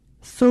blog,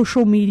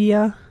 social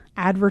media,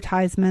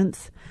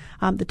 advertisements.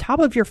 The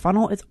top of your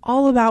funnel is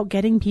all about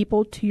getting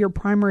people to your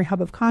primary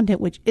hub of content,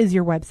 which is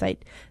your website.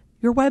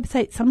 Your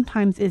website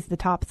sometimes is the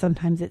top,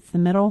 sometimes it's the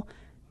middle.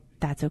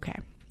 That's okay.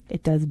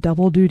 It does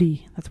double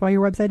duty. That's why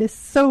your website is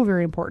so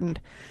very important.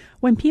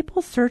 When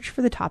people search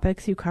for the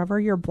topics you cover,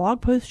 your blog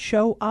posts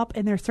show up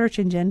in their search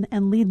engine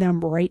and lead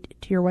them right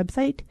to your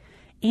website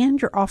and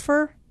your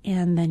offer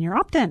and then your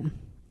opt-in.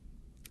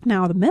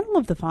 Now, the middle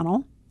of the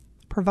funnel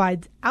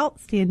provides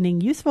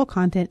outstanding, useful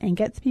content and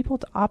gets people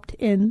to opt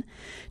in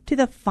to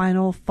the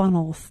final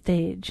funnel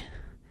stage.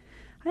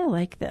 I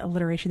like the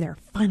alliteration there.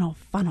 Funnel.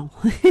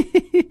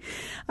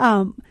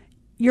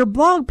 Your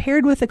blog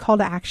paired with a call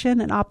to action,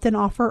 an opt-in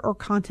offer, or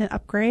content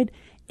upgrade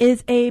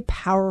is a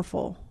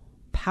powerful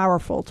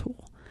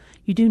tool.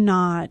 You do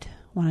not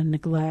want to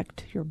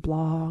neglect your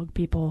blog,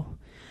 people.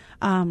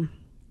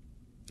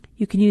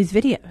 You can use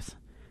videos,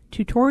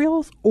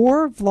 tutorials,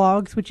 or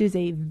vlogs, which is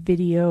a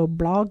video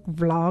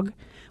vlog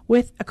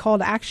with a call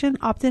to action,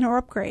 opt-in, or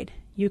upgrade.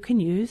 You can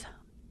use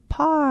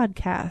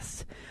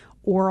podcasts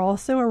or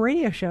also a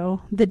radio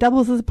show that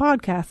doubles as a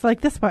podcast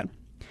like this one.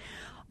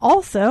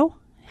 Also,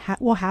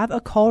 we'll have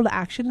a call to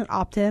action, an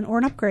opt-in, or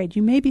an upgrade.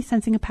 You may be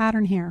sensing a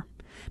pattern here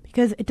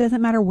because it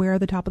doesn't matter where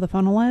the top of the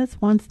funnel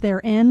is. Once they're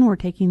in, we're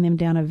taking them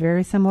down a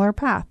very similar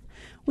path.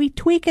 We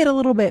tweak it a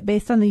little bit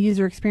based on the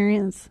user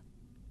experience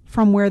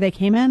from where they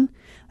came in.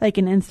 Like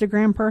an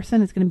Instagram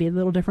person is going to be a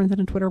little different than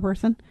a Twitter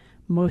person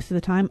most of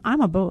the time.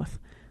 I'm a both.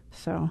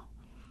 So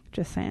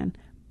just saying.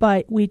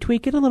 But we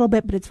tweak it a little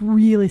bit, but it's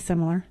really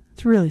similar.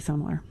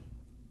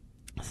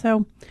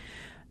 So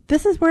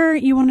this is where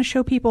you want to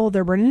show people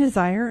their burning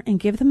desire and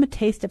give them a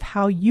taste of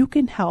how you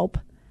can help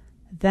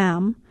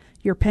them,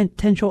 your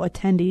potential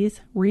attendees,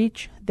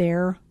 reach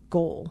their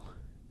goal.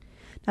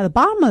 Now, the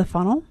bottom of the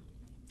funnel,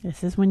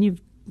 this is when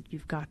you've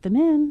got them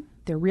in,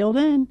 they're reeled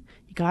in,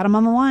 you got them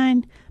on the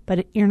line,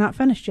 but you're not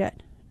finished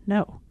yet.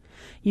 No.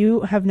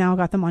 You have now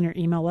got them on your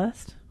email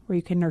list where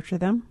you can nurture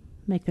them,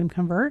 make them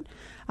convert.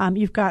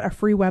 You've got a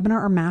free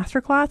webinar or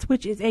masterclass,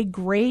 which is a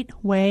great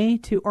way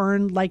to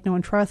earn like, know,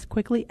 and trust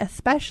quickly,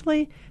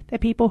 especially the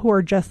people who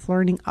are just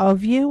learning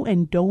of you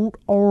and don't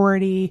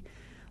already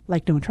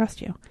like, know, and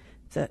trust you.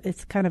 So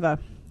it's kind of a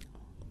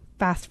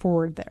fast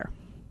forward there.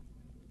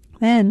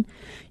 Then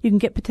you can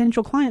get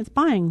potential clients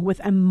buying with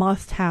a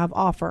must-have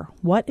offer.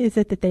 What is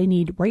it that they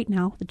need right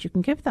now that you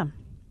can give them?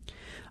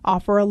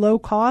 Offer a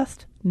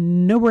low-cost,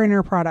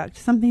 no-brainer product,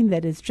 something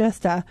that is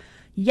just a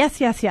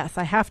yes,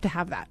 I have to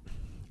have that.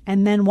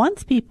 And then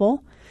once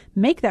people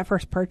make that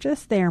first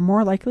purchase, they are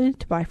more likely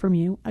to buy from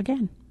you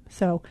again.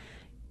 So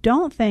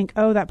don't think,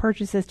 oh, that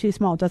purchase is too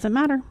small. It doesn't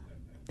matter.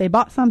 They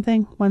bought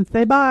something. Once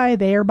they buy,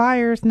 they are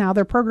buyers. Now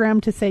they're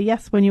programmed to say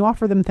yes when you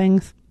offer them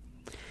things.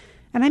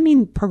 And I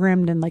mean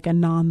programmed in like a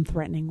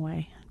non-threatening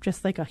way,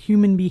 just like a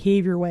human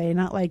behavior way,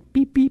 not like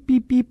beep, beep,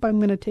 beep, beep, I'm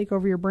going to take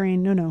over your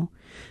brain. No,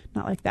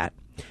 not like that.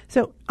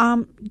 So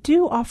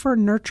do offer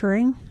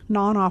nurturing,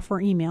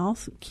 non-offer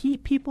emails.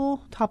 Keep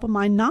people top of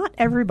mind. Not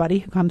everybody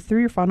who comes through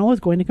your funnel is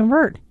going to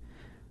convert.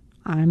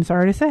 I'm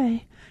sorry to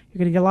say, you're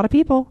going to get a lot of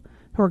people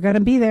who are going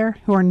to be there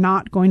who are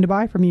not going to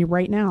buy from you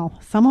right now.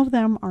 Some of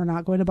them are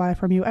not going to buy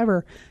from you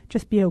ever.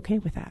 Just be okay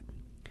with that.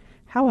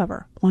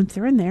 However, once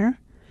they're in there,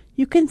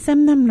 you can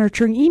send them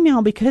nurturing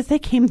email because they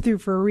came through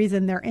for a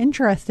reason. They're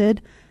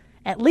interested,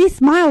 at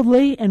least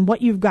mildly, in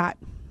what you've got.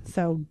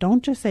 So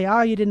don't just say,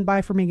 oh, you didn't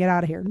buy from me, get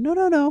out of here.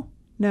 No.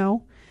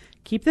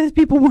 Keep those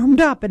people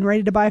warmed up and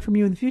ready to buy from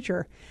you in the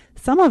future.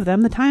 Some of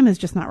them, the time is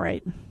just not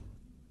right.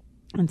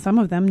 And some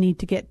of them need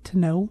to get to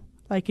know,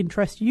 like, and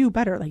trust you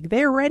better. Like,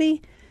 they're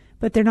ready,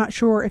 but they're not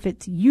sure if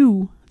it's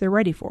you they're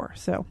ready for.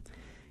 So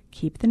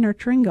keep the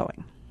nurturing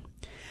going.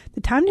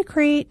 The time to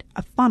create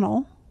a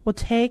funnel will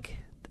take,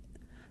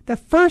 the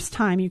first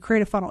time you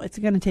create a funnel, it's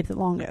going to take the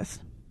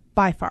longest,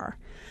 by far.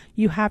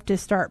 You have to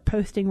start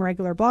posting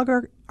regular blog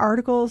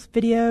articles,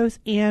 videos,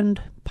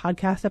 and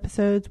podcast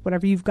episodes.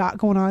 Whatever you've got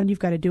going on, you've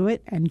got to do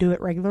it and do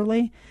it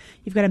regularly.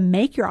 You've got to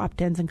make your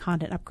opt-ins and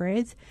content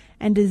upgrades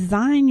and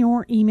design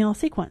your email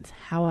sequence.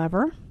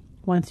 However,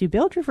 once you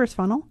build your first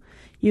funnel,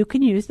 you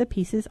can use the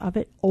pieces of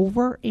it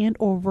over and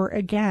over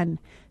again,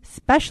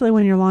 especially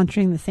when you're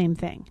launching the same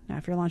thing. Now,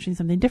 if you're launching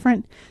something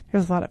different,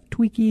 there's a lot of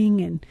tweaking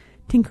and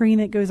tinkering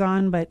that goes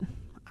on, but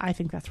I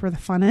think that's where the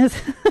fun is.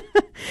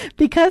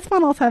 Because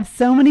funnels have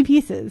so many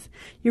pieces,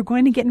 you're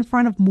going to get in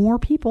front of more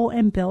people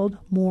and build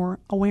more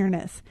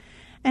awareness.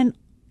 And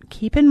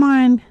keep in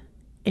mind,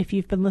 if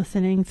you've been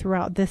listening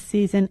throughout this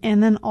season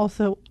and then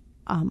also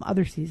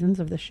other seasons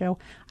of the show,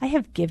 I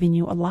have given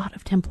you a lot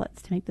of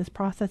templates to make this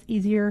process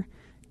easier.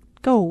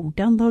 Go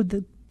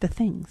download the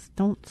things.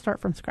 Don't start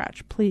from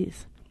scratch,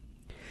 please.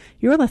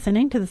 You're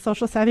listening to the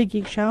Social Savvy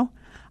Geek Show.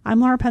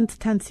 I'm Laura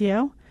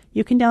Pensatencio.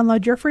 You can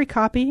download your free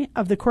copy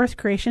of the Course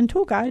Creation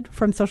Tool Guide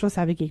from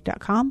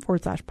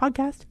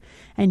socialsavvygeek.com/podcast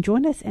and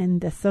join us in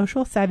the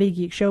Social Savvy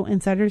Geek Show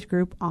Insiders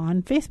group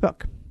on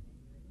Facebook.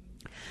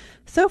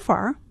 So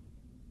far,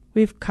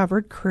 we've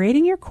covered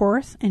creating your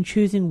course and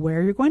choosing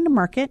where you're going to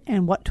market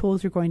and what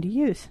tools you're going to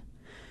use.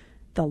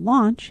 The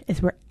launch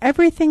is where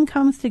everything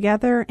comes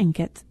together and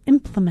gets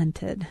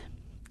implemented.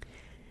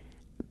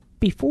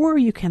 Before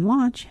you can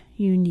launch,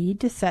 you need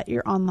to set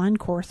your online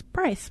course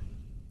price.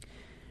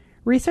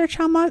 Research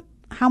how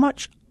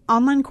much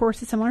online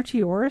course is similar to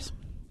yours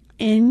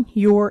in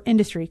your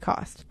industry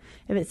cost.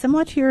 If it's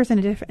similar to yours in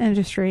a different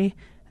industry,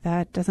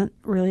 that doesn't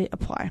really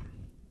apply.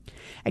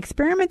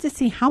 Experiment to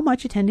see how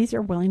much attendees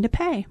are willing to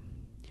pay.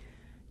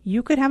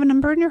 You could have a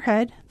number in your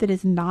head that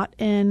is not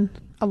in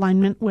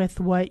alignment with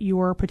what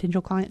your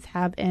potential clients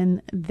have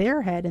in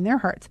their head and their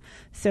hearts.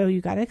 So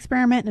you got to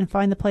experiment and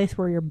find the place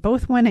where you're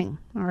both winning.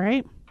 All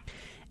right.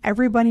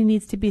 Everybody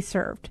needs to be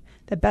served.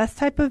 The best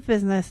type of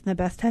business and the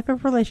best type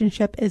of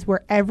relationship is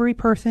where every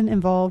person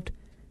involved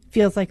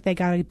feels like they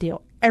got a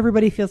deal.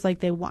 Everybody feels like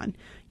they won.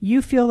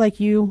 You feel like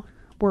you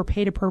were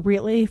paid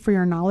appropriately for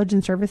your knowledge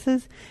and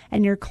services,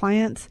 and your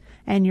clients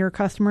and your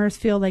customers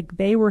feel like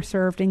they were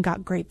served and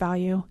got great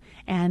value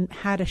and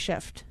had a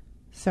shift.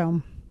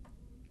 So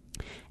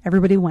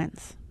everybody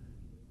wins.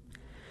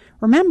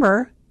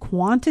 Remember,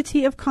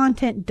 quantity of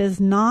content does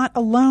not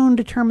alone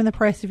determine the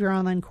price of your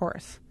online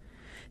course.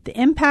 The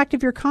impact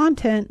of your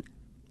content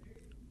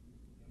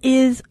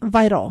is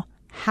vital.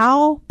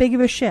 How big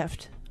of a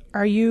shift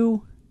are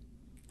you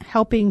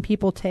helping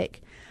people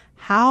take?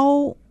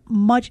 How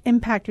much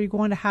impact are you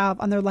going to have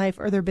on their life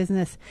or their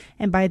business,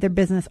 and by their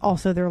business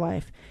also their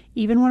life?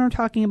 Even when we're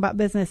talking about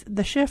business,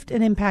 the shift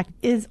and impact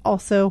is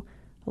also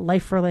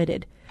life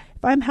related.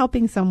 If I'm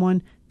helping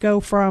someone go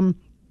from,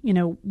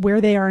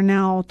 where they are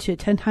now to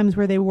 10 times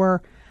where they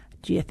were,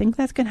 do you think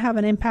that's going to have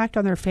an impact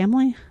on their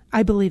family?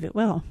 I believe it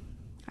will.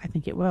 I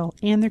think it will.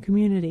 And their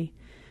community.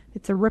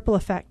 It's a ripple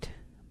effect.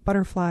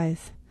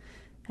 Butterflies.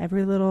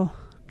 Every little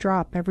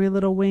drop, every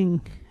little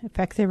wing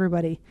affects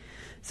everybody.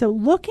 So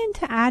look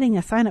into adding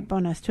a sign-up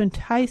bonus to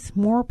entice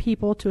more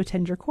people to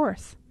attend your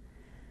course.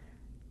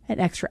 An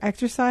extra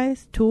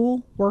exercise,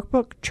 tool,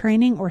 workbook,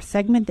 training, or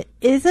segment that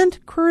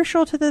isn't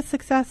crucial to the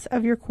success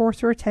of your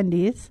course or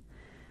attendees.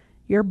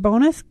 Your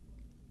bonus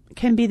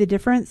can be the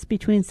difference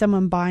between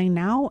someone buying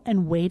now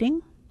and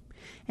waiting.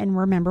 And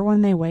remember,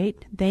 when they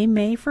wait, they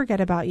may forget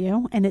about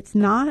you. And it's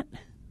not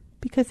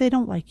because they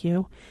don't like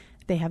you.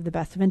 They have the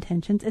best of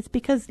intentions. It's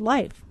because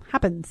life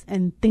happens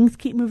and things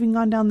keep moving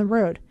on down the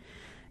road.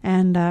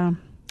 And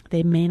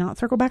they may not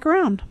circle back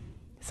around.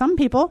 Some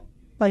people,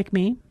 like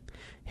me,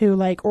 who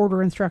like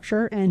order and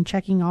structure and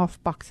checking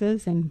off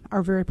boxes and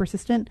are very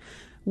persistent,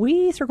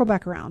 we circle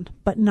back around.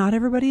 But not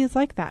everybody is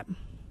like that.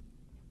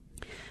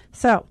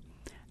 So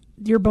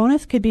your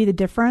bonus could be the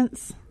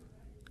difference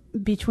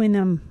between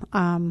them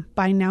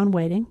buying now and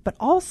waiting, but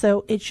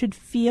also it should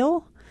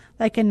feel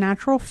like a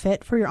natural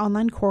fit for your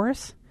online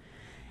course,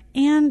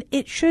 and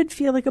it should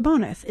feel like a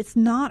bonus. It's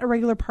not a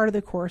regular part of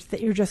the course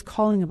that you're just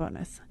calling a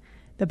bonus.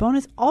 The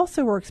bonus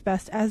also works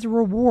best as a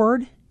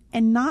reward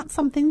and not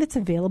something that's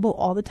available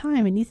all the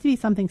time. It needs to be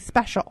something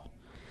special.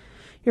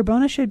 Your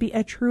bonus should be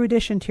a true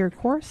addition to your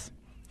course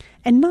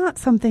and not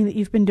something that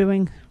you've been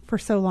doing for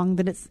so long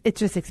that it's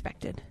just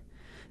expected.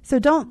 So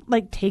don't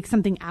take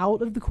something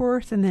out of the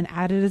course and then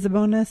add it as a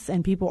bonus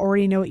and people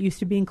already know it used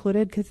to be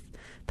included, because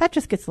that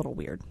just gets a little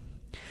weird.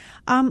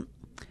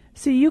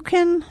 So you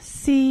can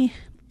see,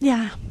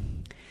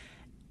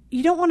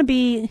 you don't want to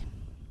be,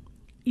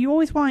 you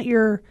always want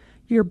your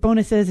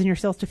bonuses and your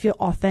sales to feel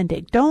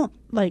authentic. Don't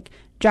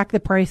jack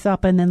the price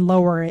up and then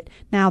lower it.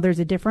 Now there's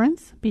a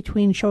difference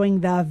between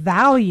showing the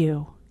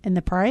value in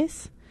the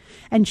price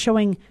and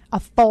showing a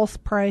false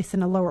price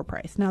and a lower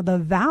price. Now the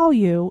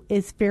value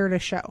is fair to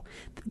show,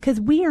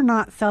 because we are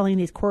not selling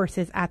these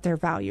courses at their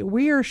value.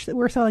 We're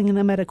selling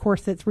them at a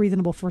course that's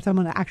reasonable for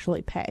someone to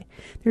actually pay.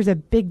 There's a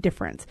big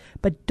difference.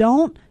 But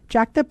don't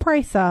jack the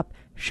price up,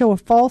 show a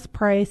false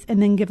price, and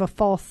then give a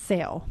false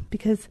sale,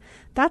 because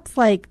that's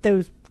like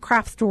those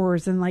craft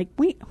stores and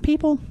we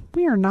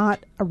are not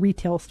a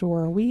retail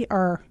store. We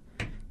are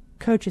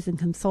coaches and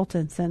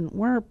consultants, and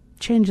we're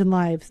changing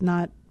lives,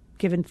 not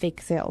giving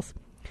fake sales.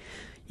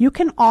 You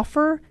can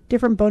offer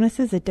different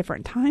bonuses at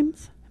different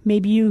times.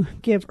 Maybe you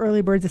give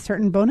early birds a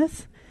certain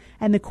bonus,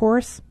 and the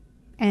course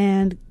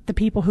and the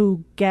people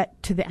who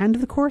get to the end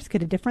of the course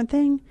get a different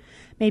thing.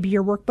 Maybe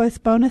your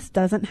workbook bonus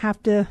doesn't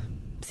have to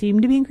seem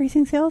to be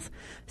increasing sales,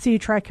 so you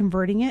try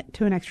converting it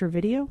to an extra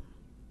video.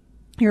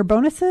 Your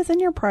bonuses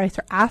and your price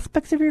are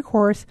aspects of your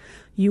course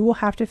you will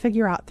have to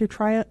figure out through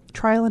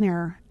trial and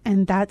error,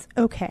 and that's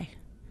okay.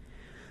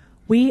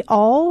 We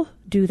all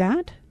do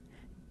that.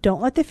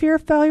 Don't let the fear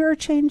of failure or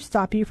change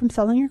stop you from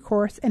selling your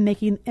course and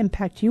making the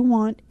impact you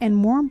want, and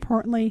more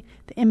importantly,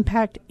 the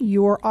impact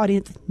your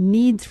audience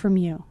needs from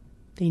you.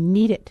 They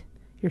need it.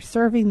 You're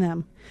serving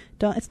them.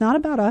 It's not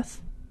about us.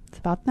 It's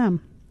about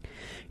them.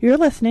 You're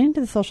listening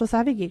to the Social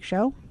Savvy Geek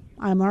Show.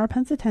 I'm Laura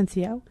Pence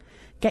Atencio.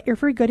 Get your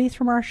free goodies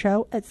from our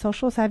show at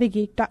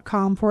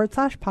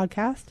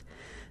socialsavvygeek.com/podcast.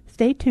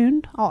 Stay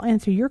tuned. I'll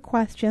answer your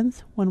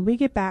questions when we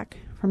get back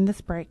from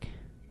this break.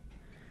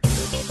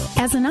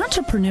 As an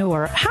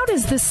entrepreneur, how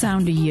does this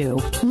sound to you?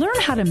 Learn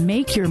how to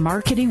make your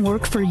marketing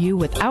work for you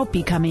without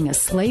becoming a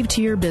slave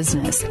to your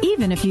business,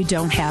 even if you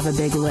don't have a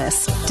big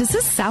list. Does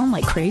this sound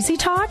like crazy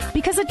talk?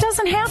 Because it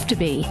doesn't have to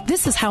be.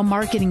 This is how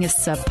marketing is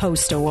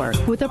supposed to work.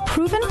 With a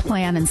proven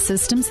plan and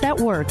systems that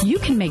work, you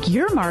can make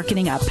your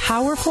marketing a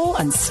powerful,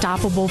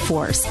 unstoppable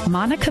force.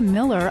 Monica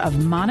Miller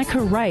of Monica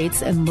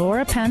Writes and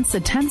Laura Pence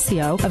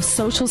Atencio of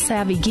Social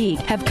Savvy Geek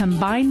have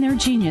combined their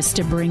genius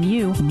to bring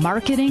you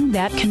marketing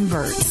that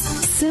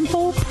converts.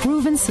 Simple,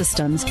 proven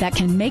systems that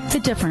can make the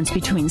difference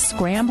between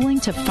scrambling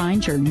to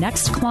find your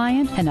next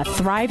client and a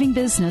thriving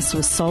business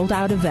with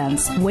sold-out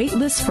events, wait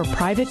lists for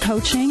private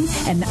coaching,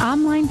 and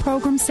online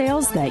program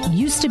sales that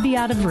used to be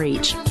out of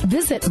reach.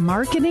 Visit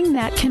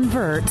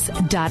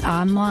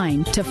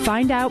marketingthatconverts.online to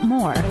find out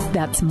more.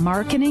 That's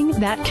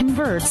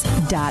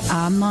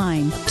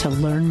marketingthatconverts.online to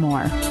learn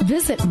more.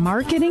 Visit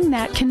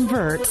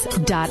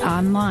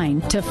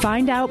marketingthatconverts.online to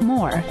find out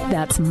more.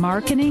 That's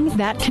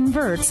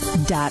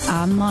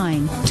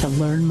marketingthatconverts.online to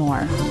learn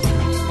more.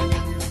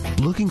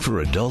 Looking for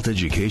adult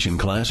education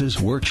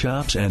classes,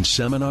 workshops, and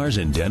seminars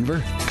in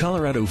Denver?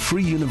 Colorado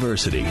Free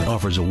University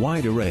offers a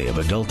wide array of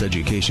adult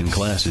education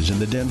classes in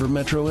the Denver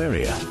metro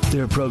area.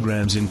 Their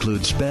programs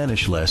include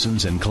Spanish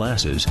lessons and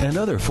classes and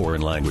other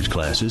foreign language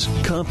classes,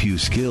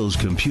 CompuSkills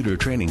computer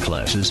training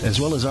classes, as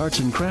well as arts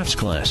and crafts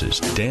classes,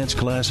 dance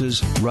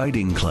classes,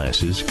 writing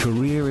classes,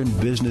 career and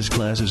business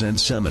classes and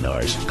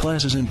seminars,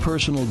 classes in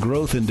personal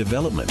growth and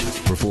development,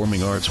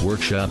 performing arts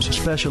workshops,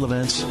 special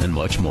events, and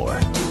much more.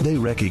 They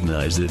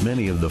recognize that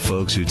many of the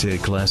folks who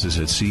take classes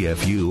at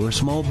CFU are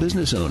small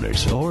business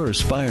owners or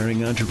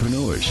aspiring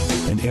entrepreneurs.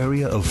 An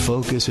area of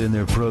focus in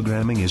their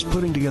programming is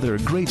putting together a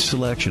great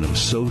selection of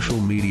social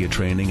media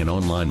training and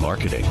online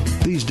marketing.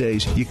 These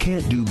days, you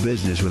can't do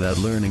business without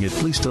learning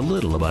at least a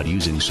little about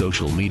using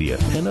social media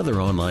and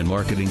other online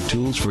marketing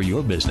tools for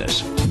your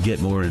business.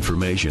 Get more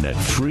information at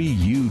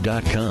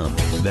freeu.com.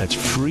 That's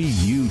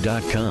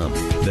freeu.com.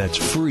 That's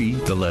free,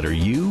 the letter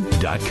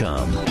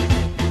U.com.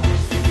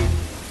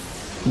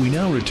 We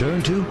now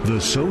return to The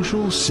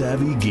Social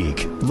Savvy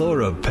Geek,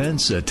 Laura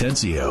Pence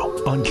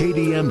Atencio, on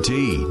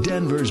KDMT,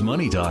 Denver's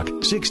Money Talk,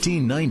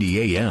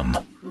 1690 AM.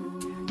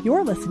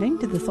 You're listening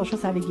to The Social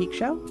Savvy Geek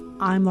Show.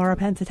 I'm Laura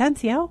Pence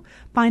Atencio.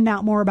 Find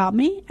out more about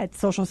me at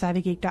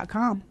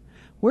socialsavvygeek.com.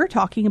 We're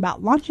talking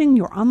about launching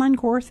your online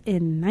course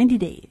in 90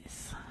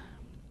 days.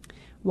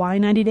 Why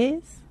 90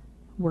 days?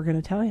 We're going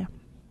to tell you.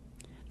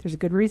 There's a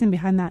good reason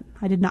behind that.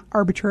 I did not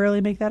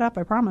arbitrarily make that up,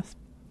 I promise.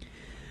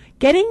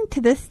 Getting to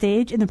this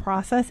stage in the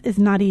process is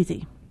not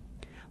easy.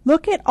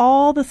 Look at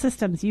all the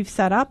systems you've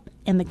set up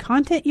and the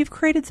content you've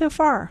created so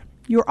far.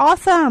 You're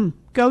awesome.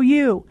 Go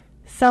you.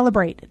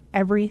 Celebrate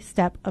every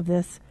step of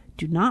this.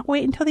 Do not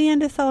wait until the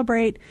end to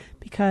celebrate,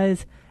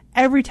 because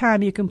every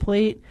time you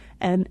complete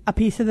a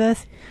piece of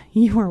this,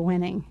 you are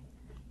winning.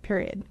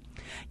 Period.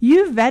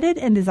 You've vetted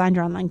and designed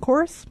your online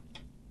course.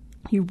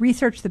 You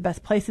researched the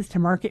best places to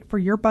market for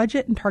your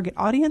budget and target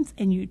audience,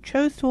 and you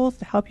chose tools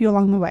to help you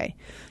along the way.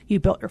 You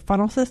built your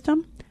funnel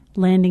system,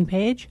 landing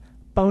page,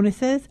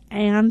 bonuses,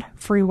 and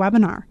free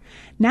webinar.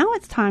 Now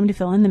it's time to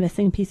fill in the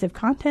missing piece of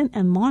content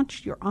and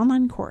launch your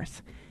online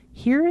course.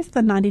 Here is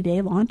the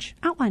 90-day launch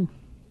outline.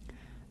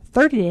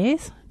 30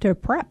 days to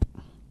prep.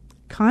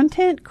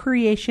 Content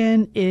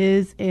creation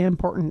is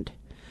important.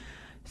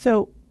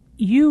 So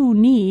you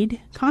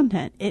need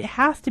content. It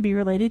has to be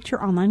related to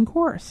your online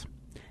course.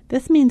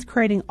 This means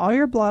creating all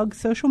your blog,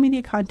 social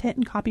media content,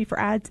 and copy for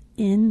ads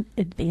in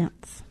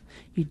advance.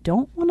 You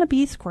don't want to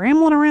be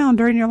scrambling around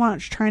during your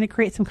launch trying to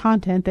create some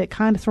content that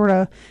kind of sort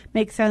of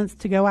makes sense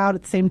to go out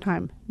at the same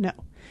time. No,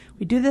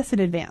 we do this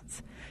in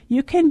advance.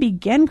 You can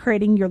begin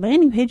creating your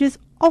landing pages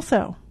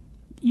also.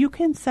 You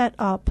can set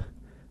up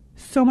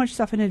so much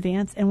stuff in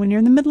advance, and when you're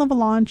in the middle of a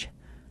launch,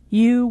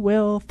 you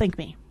will thank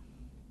me.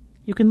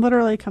 You can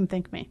literally come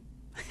thank me.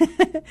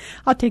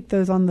 I'll take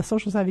those on the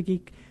Social Savvy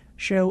Geek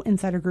Show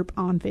Insider Group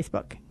on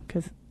Facebook,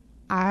 because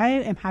I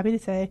am happy to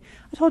say,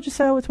 I told you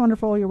so, it's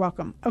wonderful, you're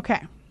welcome.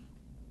 Okay,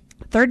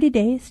 30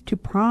 days to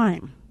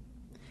prime.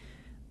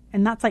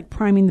 And that's like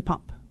priming the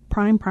pump.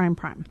 Prime.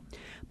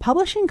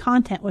 Publishing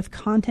content with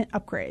content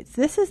upgrades.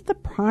 This is the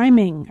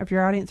priming of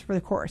your audience for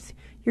the course.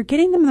 You're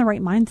getting them in the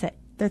right mindset.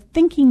 They're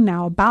thinking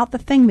now about the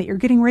thing that you're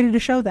getting ready to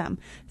show them.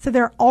 So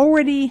they're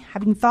already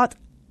having thoughts.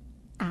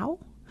 Ow.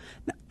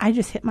 I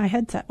just hit my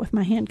headset with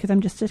my hand because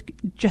I'm just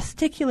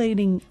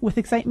gesticulating with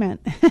excitement.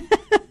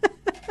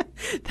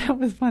 That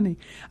was funny.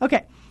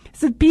 Okay,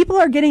 so people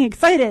are getting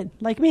excited,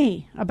 like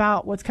me,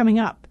 about what's coming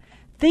up.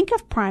 Think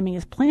of priming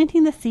as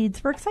planting the seeds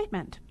for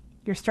excitement.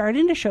 You're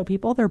starting to show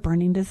people their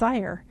burning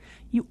desire.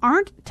 You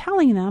aren't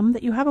telling them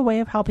that you have a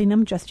way of helping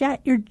them just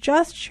yet. You're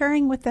just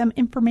sharing with them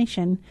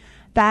information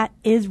that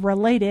is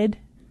related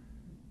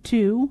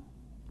to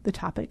the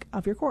topic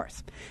of your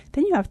course.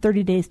 Then you have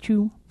 30 days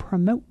to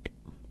promote.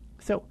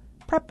 So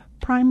prep,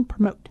 prime,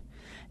 promote.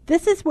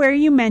 This is where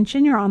you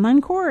mention your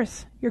online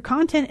course. Your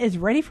content is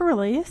ready for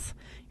release.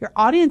 Your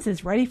audience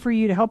is ready for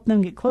you to help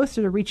them get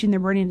closer to reaching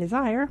their burning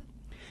desire.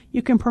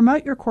 You can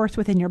promote your course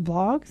within your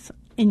blogs,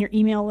 in your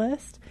email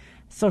list,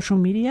 social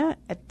media,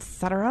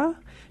 etc.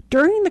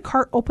 During the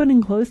cart open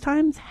and close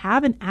times,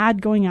 have an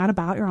ad going out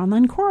about your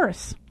online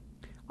course.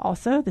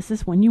 Also, this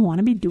is when you want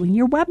to be doing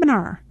your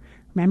webinar.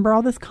 Remember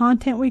all this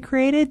content we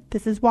created?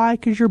 This is why,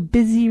 because you're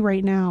busy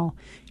right now.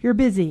 You're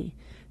busy.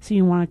 So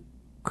you want to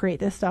create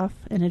this stuff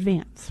in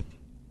advance.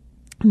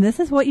 And this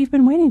is what you've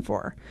been waiting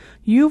for.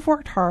 You've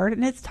worked hard,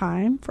 and it's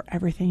time for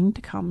everything to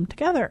come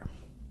together.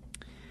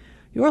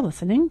 You're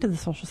listening to the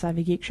Social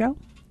Savvy Geek Show.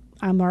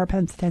 I'm Laura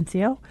Pence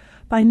Atencio.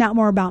 Find out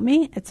more about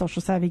me at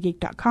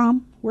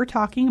socialsavvygeek.com. We're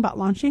talking about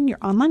launching your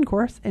online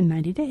course in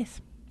 90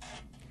 days.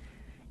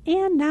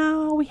 And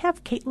now we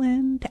have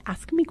Caitlin to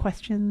ask me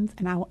questions,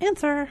 and I will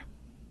answer.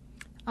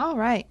 All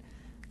right.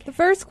 The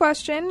first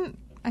question,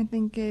 I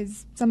think,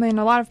 is something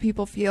a lot of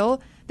people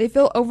feel. They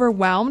feel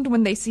overwhelmed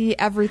when they see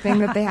everything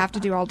that they have to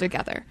do all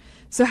together.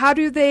 So how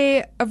do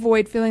they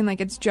avoid feeling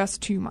like it's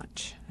just too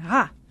much?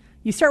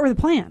 You start with a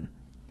plan.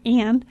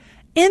 And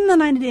in the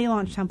 90-day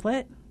launch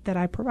template that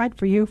I provide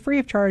for you, free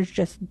of charge,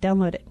 just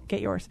download it,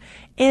 get yours,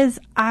 is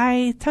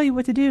I tell you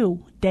what to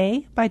do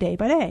day by day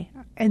by day.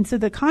 And so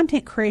the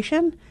content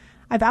creation,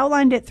 I've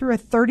outlined it through a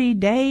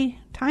 30-day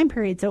time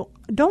period. So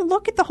don't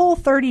look at the whole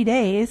 30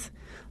 days.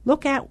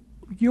 Look at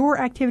your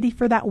activity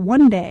for that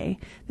one day.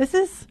 This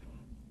is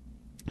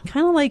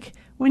kind of like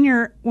when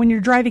you're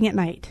driving at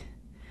night.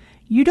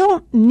 You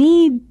don't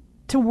need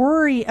to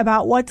worry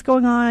about what's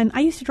going on.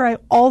 I used to drive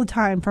all the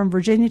time from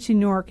Virginia to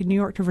New York and New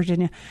York to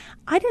Virginia.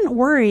 I didn't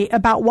worry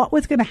about what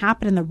was going to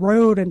happen in the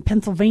road in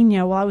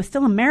Pennsylvania while I was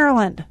still in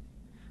Maryland.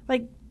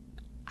 Like,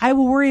 I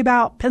will worry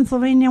about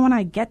Pennsylvania when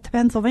I get to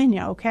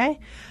Pennsylvania, okay?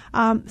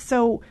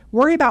 So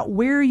worry about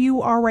where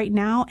you are right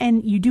now,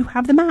 and you do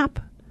have the map.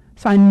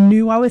 So I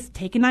knew I was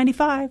taking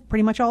 95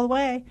 pretty much all the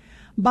way,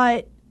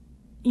 but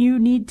you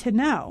need to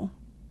know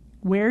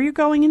where you're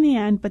going in the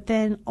end, but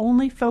then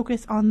only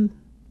focus on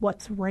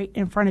what's right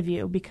in front of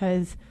you,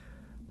 because,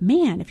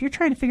 man, if you're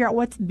trying to figure out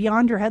what's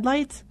beyond your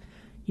headlights,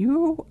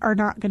 you are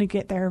not going to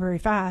get there very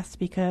fast,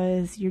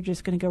 because you're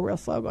just going to go real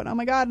slow going, oh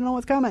my God, I don't know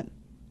what's coming.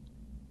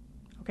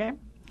 Okay?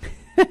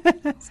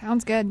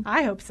 Sounds good.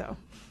 I hope so.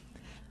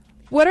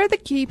 What are the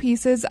key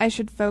pieces I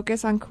should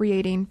focus on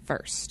creating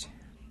first?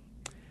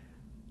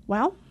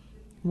 Well,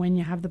 when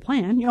you have the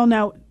plan, you'll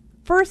know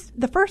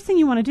the first thing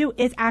you want to do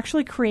is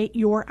actually create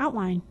your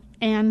outline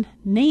and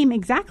name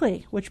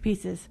exactly which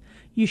pieces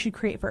you should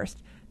create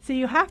first. So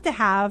you have to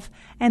have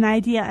an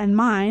idea in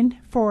mind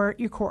for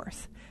your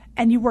course,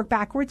 and you work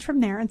backwards from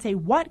there and say,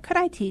 what could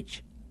I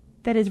teach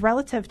that is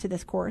relative to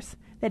this course,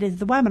 that is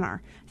the webinar?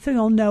 So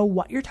you'll know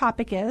what your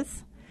topic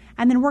is,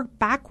 and then work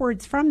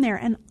backwards from there.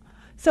 And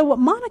so what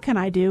Monica and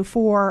I do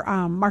for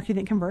Marketing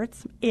That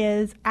Converts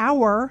is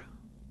our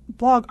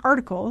blog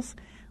articles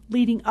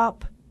leading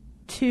up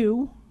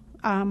to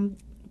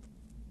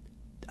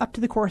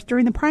the course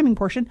during the priming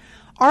portion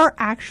are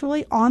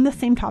actually on the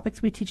same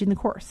topics we teach in the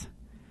course.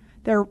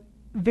 They're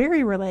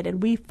very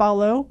related. We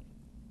follow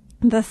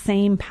the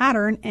same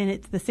pattern, and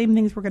it's the same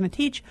things we're going to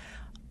teach,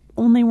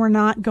 only we're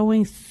not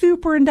going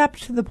super in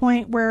depth to the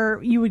point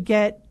where you would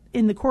get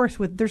in the course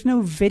there's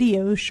no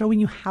videos showing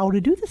you how to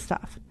do this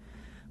stuff.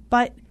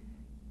 But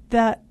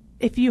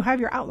if you have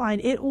your outline,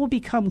 it will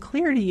become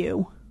clear to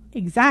you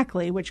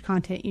exactly which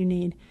content you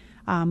need.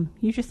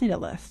 You just need a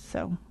list.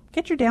 So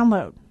get your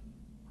download.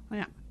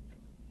 Yeah.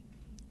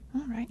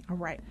 All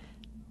right.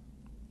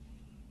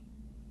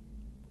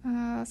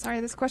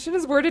 Sorry, this question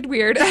is worded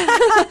weird.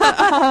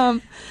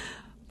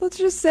 Let's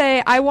just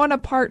say I want a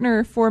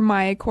partner for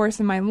my course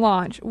and my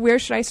launch. Where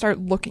should I start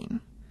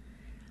looking?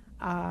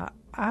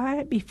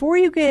 Before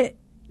you get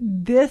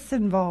this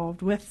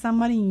involved with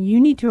somebody, you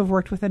need to have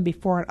worked with them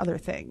before on other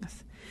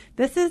things.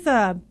 This is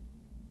a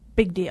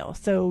big deal.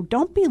 So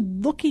don't be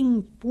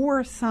looking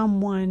for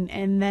someone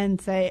and then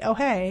say, oh,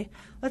 hey,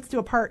 let's do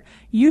a part.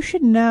 You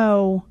should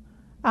know,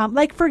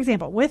 like, for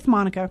example, with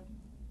Monica,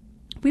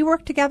 we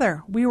worked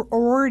together. We were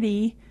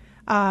already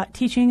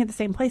teaching at the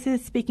same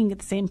places, speaking at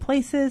the same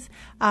places.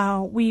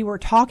 We were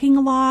talking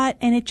a lot,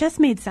 and it just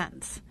made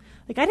sense.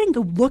 Like, I didn't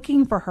go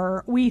looking for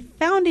her. We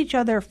found each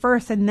other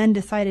first and then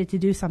decided to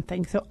do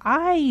something. So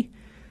I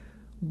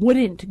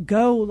wouldn't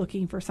go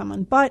looking for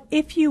someone. But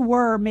if you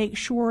were, make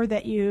sure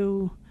that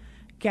you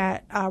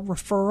get a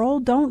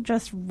referral. Don't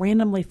just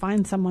randomly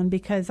find someone,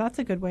 because that's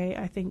a good way,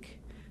 I think,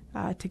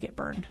 to get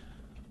burned.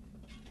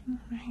 All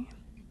right.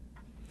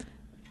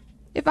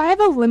 If I have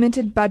a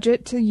limited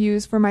budget to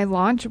use for my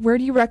launch, where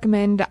do you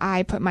recommend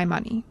I put my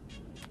money?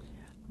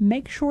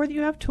 Make sure that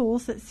you have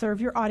tools that serve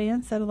your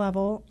audience at a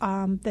level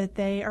that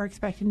they are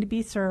expecting to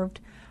be served,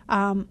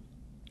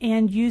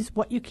 and use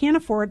what you can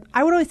afford.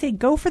 I would always say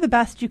go for the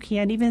best you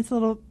can, even if it's a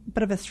little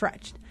bit of a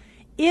stretch.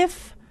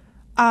 If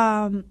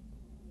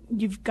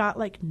you've got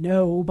like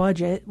no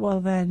budget,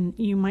 well, then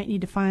you might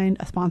need to find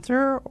a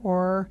sponsor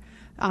or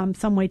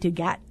some way to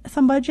get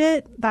some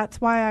budget. That's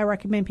why I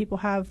recommend people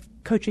have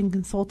coaching,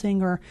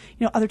 consulting, or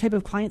other type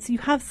of clients. So you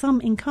have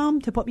some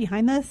income to put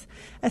behind this,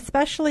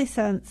 especially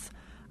since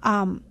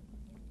when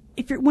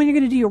you're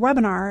going to do your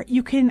webinar,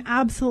 you can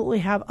absolutely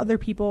have other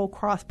people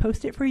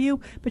cross-post it for you,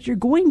 but you're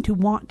going to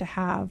want to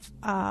have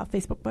a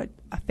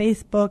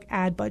Facebook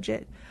ad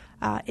budget.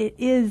 It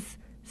is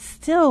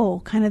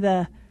still kind of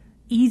the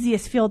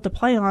easiest field to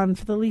play on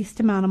for the least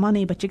amount of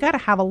money, but you got to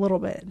have a little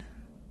bit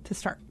to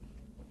start.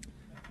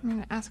 I'm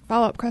going to ask a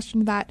follow-up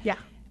question to that. Yeah.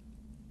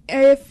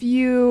 If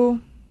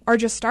you are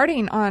just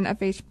starting on a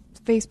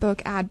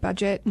Facebook ad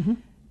budget,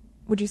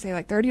 would you say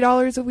like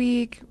 $30 a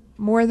week?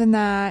 More than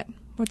that?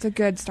 What's a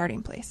good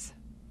starting place?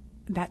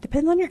 That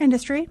depends on your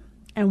industry.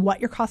 and what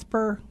your cost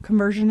per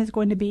conversion is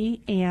going to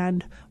be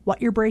and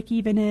what your break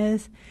even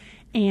is.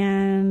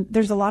 And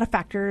there's a lot of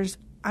factors.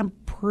 I'm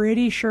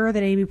pretty sure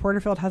that Amy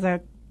Porterfield has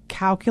a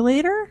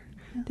calculator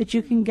that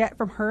you can get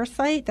from her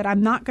site that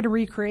I'm not going to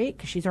recreate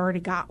because she's already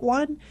got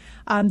one,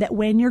 that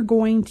when you're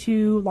going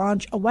to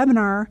launch a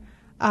webinar,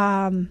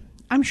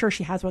 I'm sure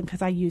she has one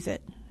because I use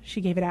it.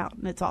 She gave it out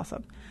and it's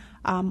awesome.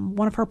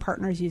 One of her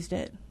partners used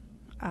it.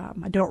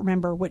 I don't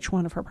remember which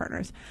one of her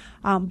partners,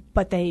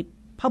 but they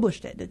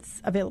published it.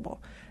 It's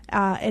available.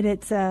 And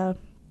it's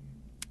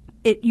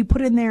you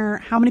put in there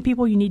how many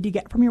people you need to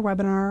get from your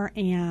webinar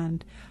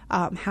and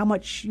how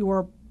much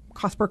your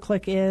cost per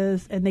click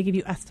is, and they give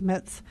you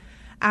estimates.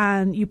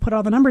 And you put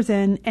all the numbers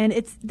in, and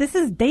this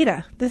is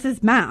data. This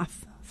is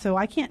math. So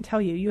I can't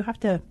tell you. You have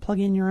to plug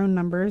in your own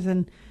numbers,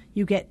 and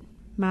you get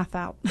math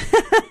out.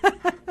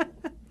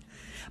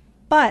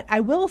 But I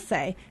will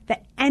say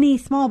that any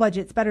small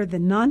budget's better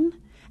than none.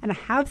 And I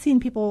have seen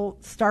people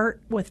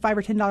start with $5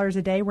 or $10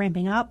 a day,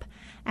 ramping up.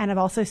 And I've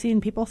also seen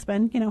people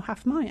spend,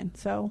 $500,000.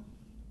 So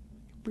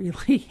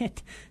really,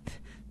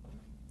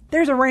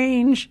 there's a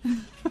range.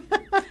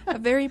 A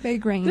very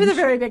big range. There's a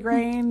very big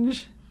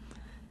range.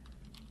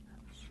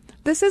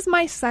 This is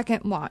my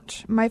second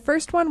launch. My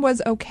first one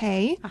was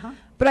okay,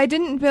 but I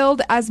didn't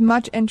build as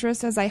much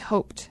interest as I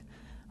hoped.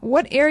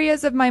 What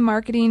areas of my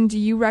marketing do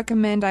you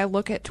recommend I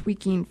look at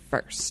tweaking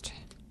first?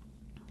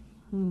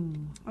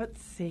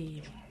 Let's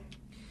see.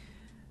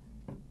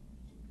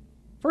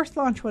 First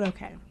launch went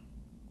okay.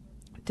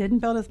 Didn't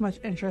build as much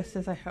interest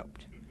as I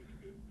hoped.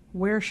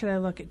 Where should I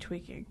look at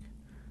tweaking?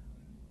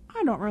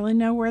 I don't really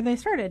know where they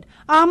started.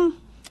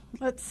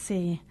 Let's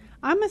see.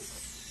 I'm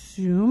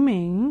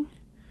assuming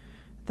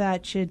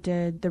that you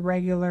did the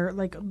regular,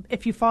 like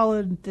if you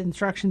followed the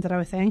instructions that I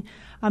was saying,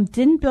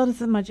 didn't build as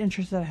much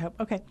interest as I hope.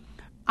 Okay.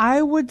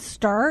 I would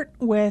start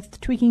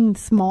with tweaking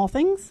small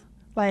things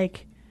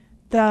like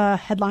the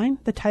headline,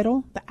 the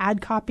title, the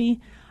ad copy,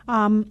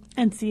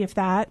 and see if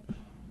that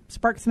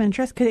sparks some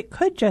interest. Because it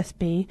could just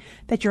be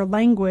that your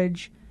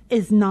language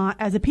is not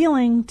as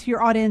appealing to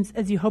your audience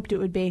as you hoped it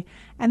would be.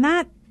 And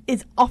that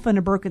is often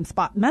a broken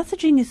spot.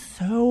 Messaging is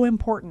so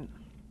important.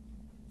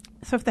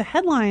 So if the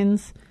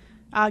headlines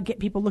get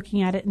people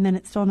looking at it and then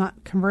it's still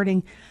not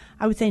converting,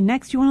 I would say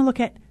next you want to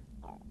look at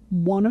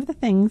one of the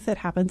things that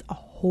happens a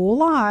whole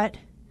lot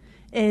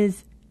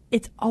is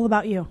it's all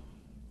about you,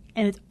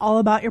 and it's all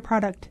about your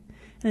product,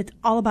 and it's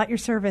all about your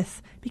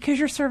service, because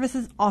your service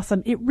is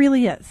awesome. It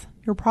really is.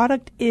 Your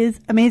product is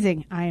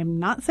amazing. I am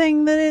not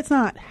saying that it's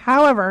not.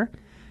 However,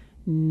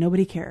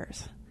 nobody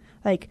cares.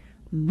 Like,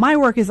 my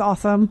work is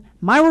awesome.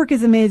 My work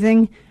is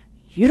amazing.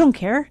 You don't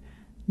care.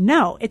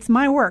 No, it's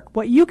my work.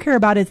 What you care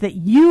about is that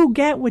you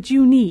get what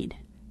you need.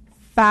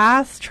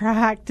 Fast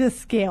track to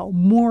scale,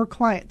 more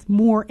clients,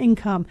 more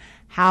income.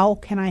 How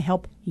can I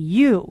help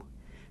you?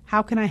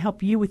 How can I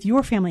help you with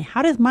your family?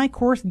 How does my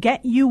course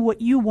get you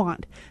what you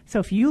want? So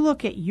if you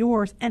look at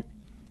yours, and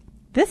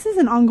this is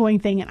an ongoing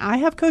thing, and I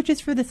have coaches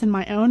for this in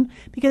my own,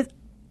 because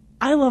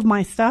I love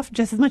my stuff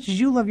just as much as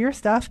you love your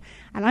stuff,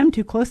 and I'm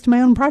too close to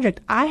my own project.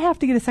 I have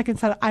to get a second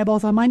set of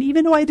eyeballs on mine,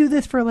 even though I do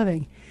this for a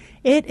living.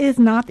 It is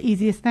not the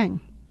easiest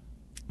thing.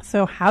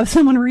 So have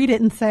someone read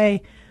it and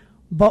say,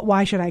 but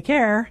why should I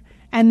care?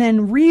 And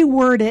then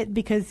reword it,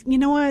 because you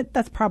know what?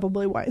 That's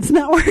probably why it's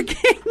not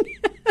working.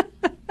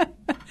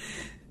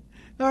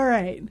 All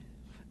right.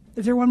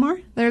 Is there one more?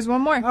 There's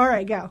one more. All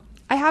right, go.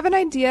 I have an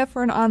idea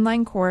for an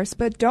online course,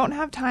 but don't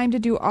have time to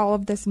do all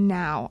of this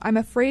now. I'm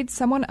afraid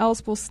someone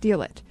else will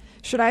steal it.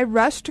 Should I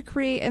rush to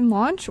create and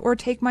launch, or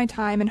take my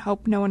time and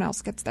hope no one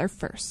else gets there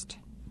first?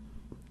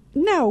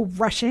 No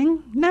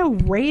rushing. No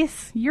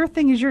race. Your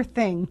thing is your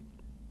thing.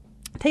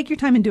 Take your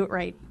time and do it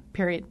right.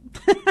 Period.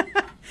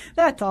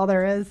 That's all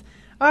there is.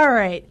 All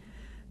right.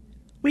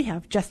 We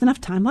have just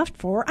enough time left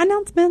for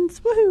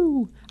announcements.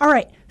 Woohoo! All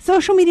right.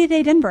 Social Media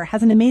Day Denver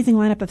has an amazing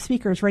lineup of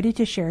speakers ready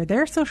to share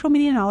their social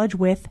media knowledge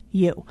with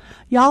you.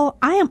 Y'all,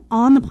 I am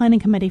on the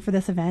planning committee for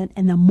this event,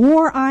 and the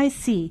more I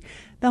see,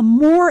 the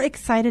more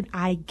excited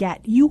I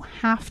get. You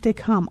have to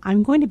come.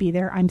 I'm going to be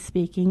there. I'm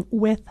speaking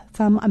with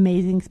some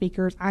amazing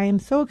speakers. I am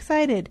so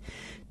excited.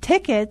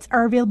 Tickets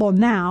are available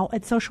now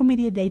at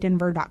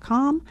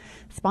socialmediadaydenver.com.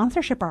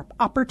 Sponsorship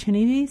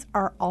opportunities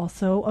are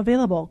also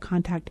available.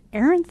 Contact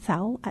Erin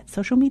Sell at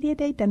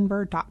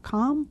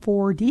socialmediadaydenver.com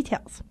for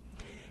details.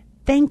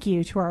 Thank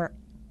you to our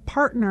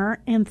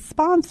partner and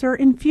sponsor,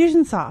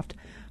 Infusionsoft.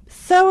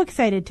 So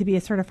excited to be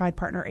a certified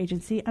partner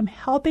agency. I'm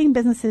helping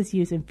businesses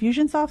use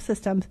Infusionsoft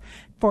systems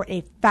for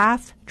a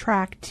fast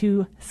track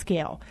to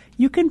scale.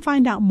 You can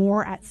find out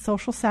more at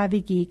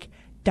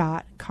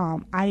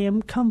socialsavvygeek.com. I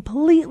am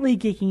completely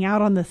geeking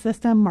out on the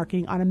system,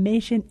 marketing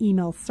automation,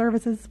 email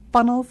services,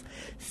 funnels.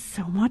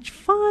 So much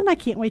fun. I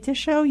can't wait to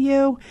show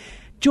you.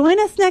 Join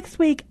us next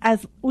week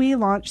as we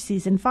launch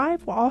season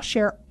 5. We'll all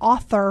share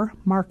author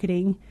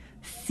marketing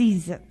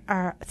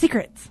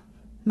secrets,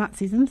 not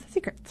seasons,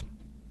 secrets.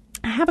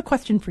 I have a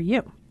question for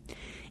you.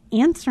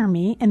 Answer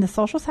me in the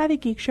Social Savvy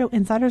Geek Show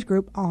Insiders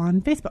group on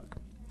Facebook.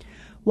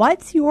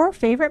 What's your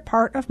favorite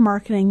part of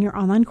marketing your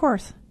online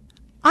course?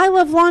 I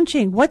love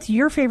launching. What's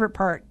your favorite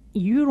part?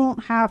 You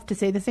don't have to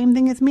say the same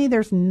thing as me.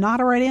 There's not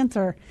a right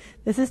answer.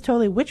 This is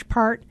totally which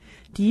part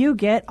do you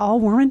get all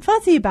warm and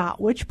fuzzy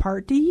about? Which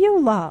part do you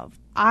love?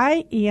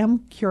 I am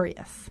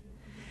curious.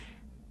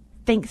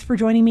 Thanks for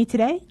joining me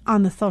today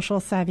on the Social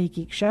Savvy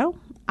Geek Show.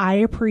 I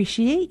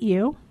appreciate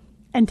you.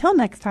 Until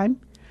next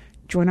time,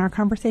 join our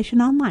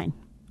conversation online.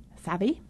 Savvy?